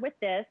tighter with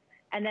this,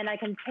 and then I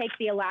can take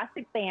the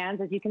elastic bands,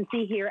 as you can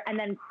see here, and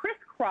then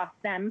crisscross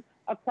them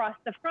across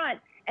the front.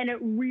 And it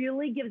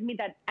really gives me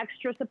that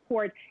extra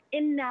support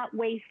in that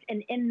waist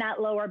and in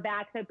that lower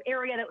back, the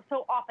area that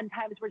so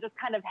oftentimes we're just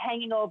kind of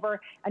hanging over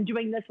and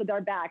doing this with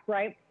our back,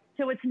 right?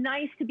 So it's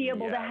nice to be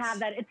able to have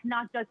that. It's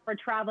not just for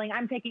traveling.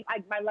 I'm taking,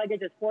 my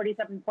luggage is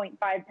 47.5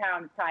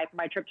 pounds, Ty, for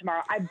my trip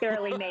tomorrow. I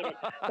barely made it.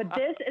 But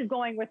this is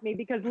going with me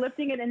because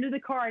lifting it into the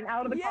car and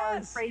out of the car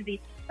is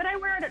crazy. But I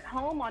wear it at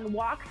home on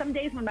walks. Some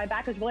days when my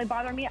back is really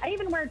bothering me, I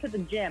even wear it to the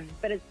gym.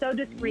 But it's so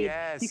discreet.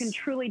 You can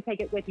truly take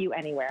it with you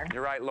anywhere.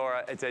 You're right,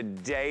 Laura. It's a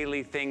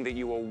daily thing that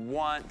you will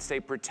want. Stay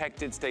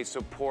protected, stay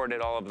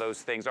supported, all of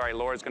those things. All right,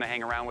 Laura's going to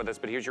hang around with us,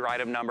 but here's your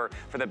item number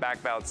for the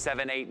back belt.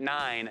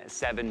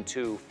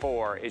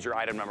 789724 is your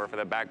item number for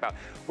the back belt.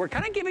 We're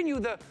kind of giving you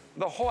the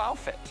whole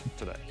outfit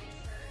today.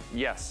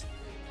 Yes.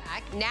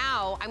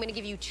 Now, I'm gonna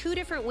give you 2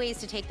 different ways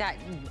to take that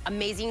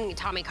amazing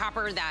Tommy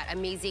Copper, that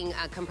amazing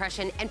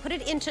compression, and put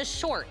it into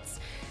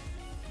shorts.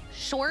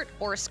 Short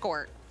or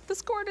skirt. The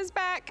skirt is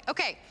back.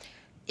 Okay.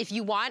 If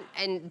you want,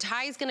 and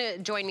Ty's gonna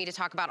join me to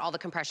talk about all the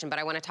compression, but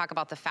I wanna talk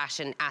about the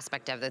fashion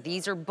aspect of it.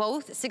 These are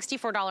both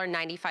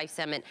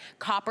 $64.95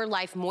 Copper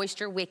Life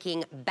Moisture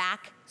Wicking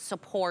Back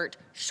Support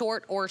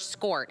Short or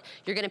Skirt.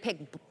 You're gonna pick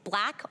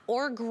black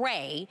or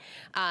gray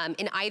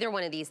in either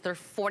one of these. They're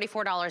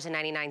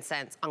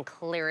 $44.99 on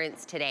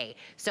clearance today.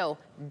 So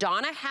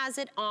Donna has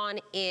it on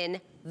in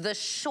the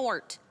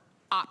short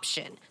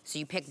option. So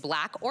you pick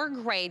black or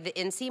gray. The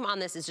inseam on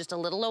this is just a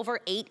little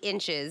over 8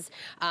 inches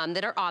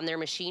that are on there.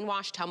 Machine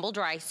wash, tumble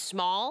dry,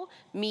 small,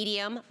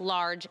 medium,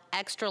 large,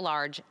 extra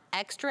large,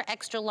 extra,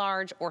 extra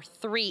large, or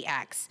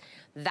 3X.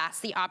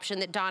 That's the option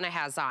that Donna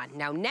has on.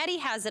 Now Nettie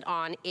has it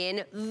on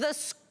in the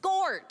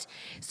skirt.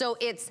 So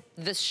it's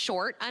the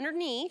short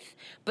underneath,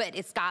 but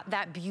it's got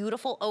that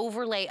beautiful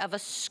overlay of a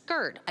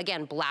skirt.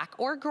 Again, black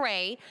or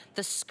gray.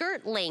 The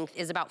skirt length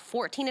is about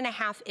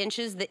 14.5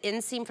 inches. The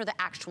inseam for the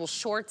actual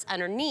shorts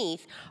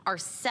underneath are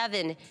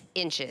 7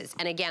 inches.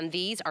 And again,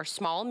 these are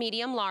small,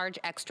 medium, large,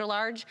 extra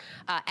large,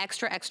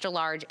 extra, extra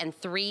large, and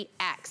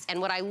 3X.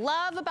 And what I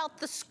love about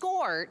the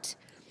skirt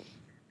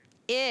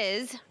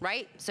is,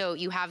 right, so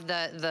you have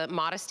the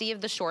modesty of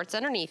the shorts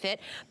underneath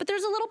it, but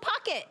there's a little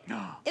pocket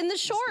in the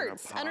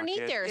shorts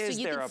underneath there. So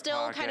you can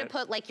still kind of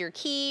put like your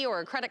key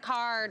or a credit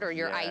card or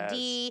your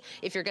ID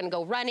if you're gonna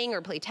go running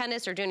or play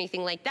tennis or do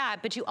anything like that,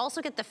 but you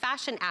also get the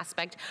fashion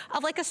aspect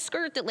of like a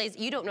skirt that lays,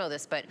 you don't know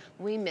this, but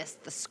we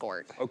missed the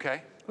skirt.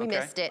 Okay. We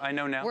missed it. I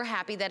know now. We're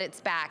happy that it's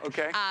back.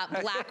 Okay.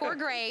 Black or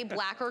gray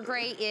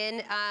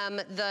in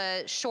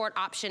the short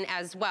option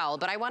as well.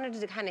 But I wanted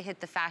to kind of hit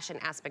the fashion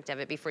aspect of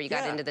it before you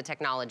got into the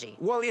technology.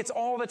 Well, it's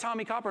all the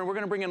Tommy Copper, and we're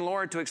going to bring in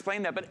Laura to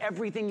explain that, but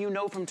everything you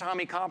know from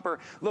Tommy Copper,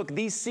 look,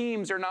 these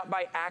seams are not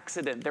by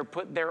accident. They're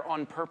put there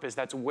on purpose.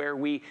 That's where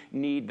we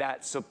need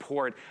that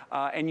support.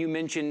 And you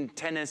mentioned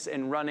tennis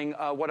and running.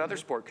 What other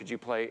sport could you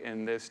play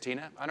in this,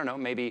 Tina? I don't know,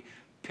 maybe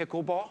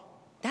pickleball?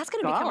 That's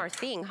gonna become our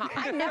thing, huh?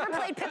 I've never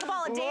played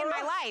pickleball a day in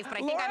my life, but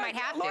I think I might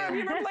have to. Laura, have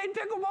you ever played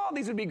pickleball?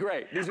 These would be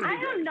great. These would be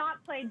great. I have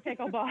not played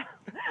pickleball. I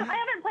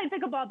haven't played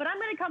pickleball, but I'm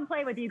gonna come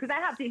play with you because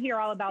I have to hear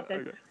all about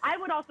this. Okay. I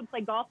would also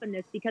play golf in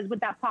this because with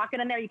that pocket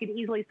in there, you could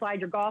easily slide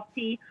your golf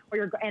tee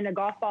or and a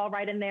golf ball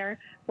right in there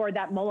for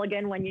that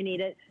mulligan when you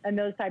need it and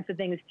those types of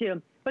things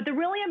too. But the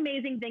really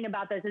amazing thing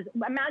about this is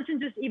imagine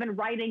just even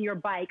riding your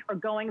bike or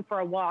going for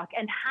a walk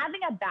and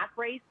having a back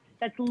brace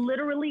that's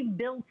literally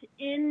built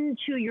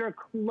into your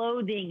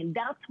clothing.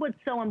 That's what's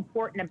so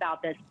important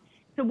about this.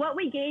 So what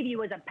we gave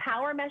you is a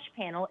power mesh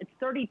panel. It's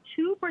 32%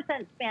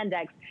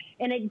 spandex,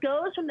 and it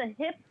goes from the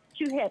hip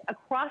to hip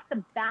across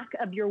the back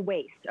of your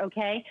waist,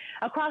 okay?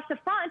 Across the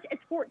front,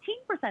 it's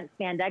 14%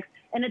 spandex,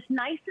 and it's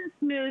nice and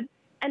smooth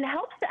and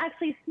helps to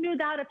actually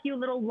smooth out a few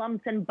little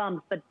lumps and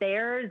bumps, but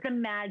there's the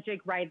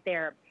magic right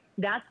there.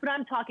 That's what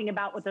I'm talking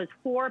about with those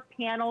 4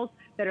 panels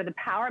that are the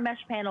power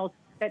mesh panels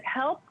that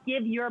help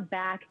give your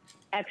back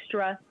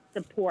extra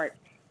support.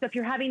 So if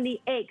you're having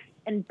the aches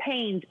and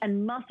pains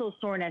and muscle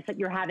soreness that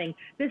you're having,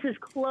 this is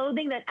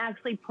clothing that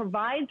actually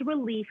provides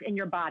relief in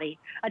your body.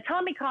 At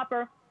Tommy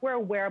Copper, we're a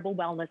wearable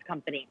wellness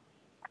company.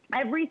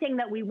 Everything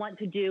that we want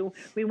to do,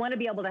 we want to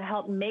be able to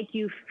help make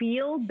you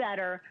feel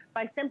better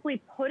by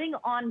simply putting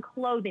on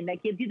clothing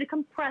that gives you the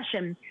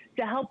compression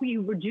to help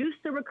you reduce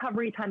the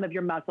recovery time of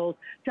your muscles,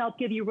 to help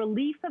give you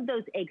relief of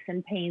those aches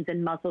and pains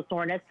and muscle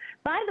soreness.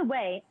 By the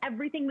way,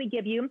 everything we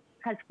give you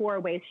has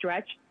 4-way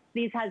stretch.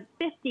 These has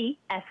 50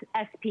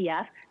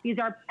 SPF. These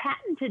are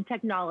patented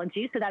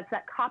technology, so that's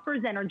that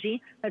copper's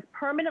energy that's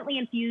permanently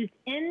infused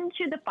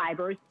into the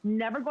fibers,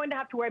 never going to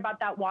have to worry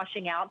about that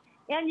washing out,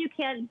 and you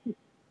can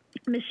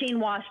machine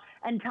wash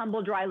and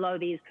tumble dry low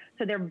these,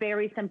 so they're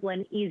very simple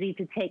and easy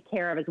to take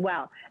care of as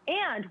well.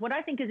 And what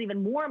I think is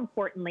even more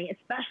importantly,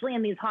 especially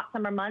in these hot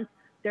summer months,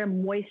 they're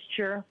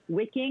moisture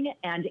wicking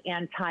and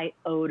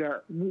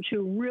anti-odor,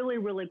 two really,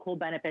 really cool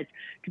benefits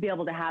to be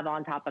able to have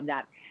on top of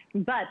that.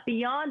 But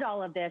beyond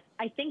all of this,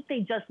 I think they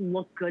just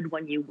look good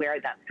when you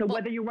wear them. So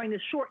whether you're wearing the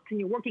shorts and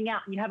you're working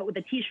out and you have it with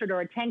a t-shirt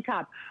or a tank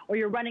top, or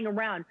you're running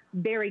around,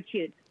 very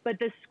cute. But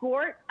the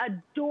skirt,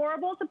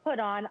 adorable to put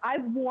on.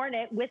 I've worn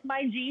it with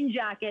my jean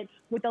jacket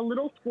with a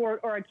little skirt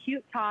or a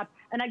cute top,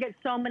 and I get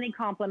so many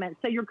compliments.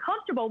 So you're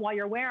comfortable while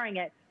you're wearing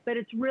it, but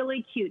it's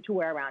really cute to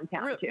wear around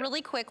town, too.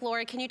 Really quick,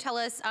 Laura, can you tell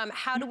us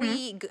how do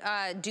we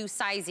do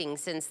sizing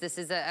since this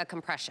is a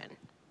compression?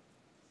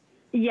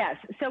 Yes,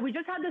 so we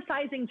just have the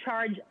sizing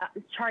chart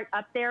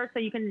up there, so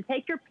you can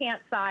take your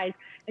pant size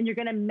and you're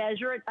gonna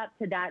measure it up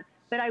to that.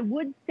 But I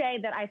would say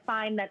that I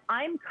find that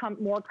I'm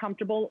more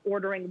comfortable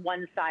ordering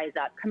one size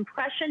up.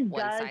 Compression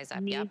does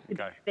need to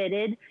be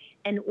fitted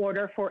in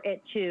order for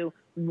it to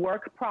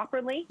work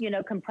properly. You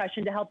know,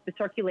 compression to help the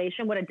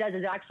circulation. What it does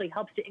is it actually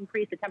helps to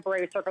increase the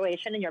temporary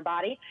circulation in your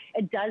body.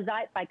 It does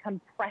that by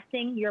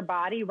compressing your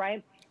body,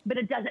 right? But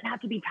it doesn't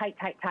have to be tight,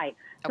 tight, tight.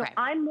 So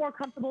I'm more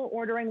comfortable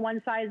ordering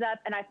one size up,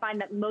 and I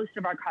find that most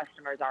of our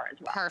customers are as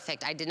well.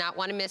 Perfect. I did not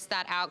want to miss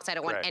that out because I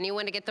don't want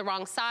anyone to get the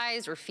wrong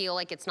size or feel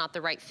like it's not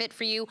the right fit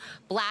for you.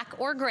 Black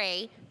or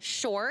gray,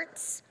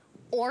 shorts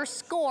or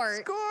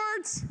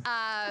skirts,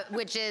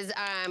 which is,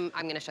 I'm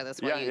going to show this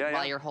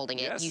while you're holding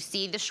it. You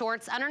see the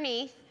shorts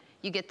underneath.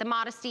 You get the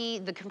modesty,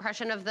 the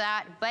compression of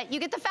that, but you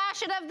get the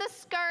fashion of the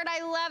skirt.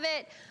 I love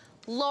it.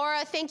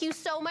 Laura, thank you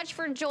so much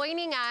for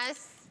joining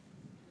us.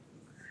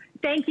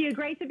 Thank you.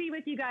 Great to be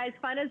with you guys.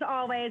 Fun as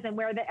always, and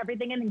wear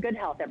everything in good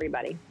health,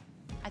 everybody.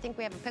 I think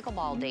we have a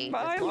pickleball date.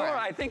 Bye, Laura.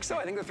 I think so.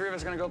 I think the three of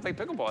us are going to go play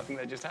pickleball. I think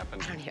that just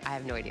happened. I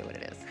have no idea what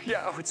it is.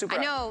 Yeah, oh, it's super.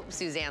 I know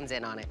Suzanne's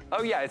in on it.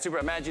 Oh, yeah, it's super.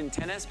 Imagine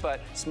tennis, but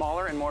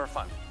smaller and more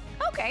fun.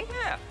 Okay.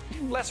 Yeah,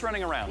 less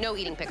running around. No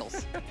eating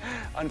pickles.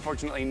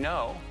 Unfortunately,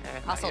 no.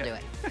 I'll still do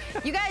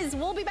it. You guys,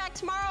 we'll be back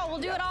tomorrow. We'll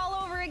do it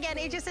all over again.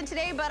 HSN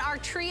Today, but our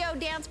trio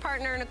dance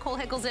partner, Nicole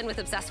Hickles, in with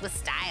Obsessed with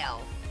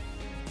Style.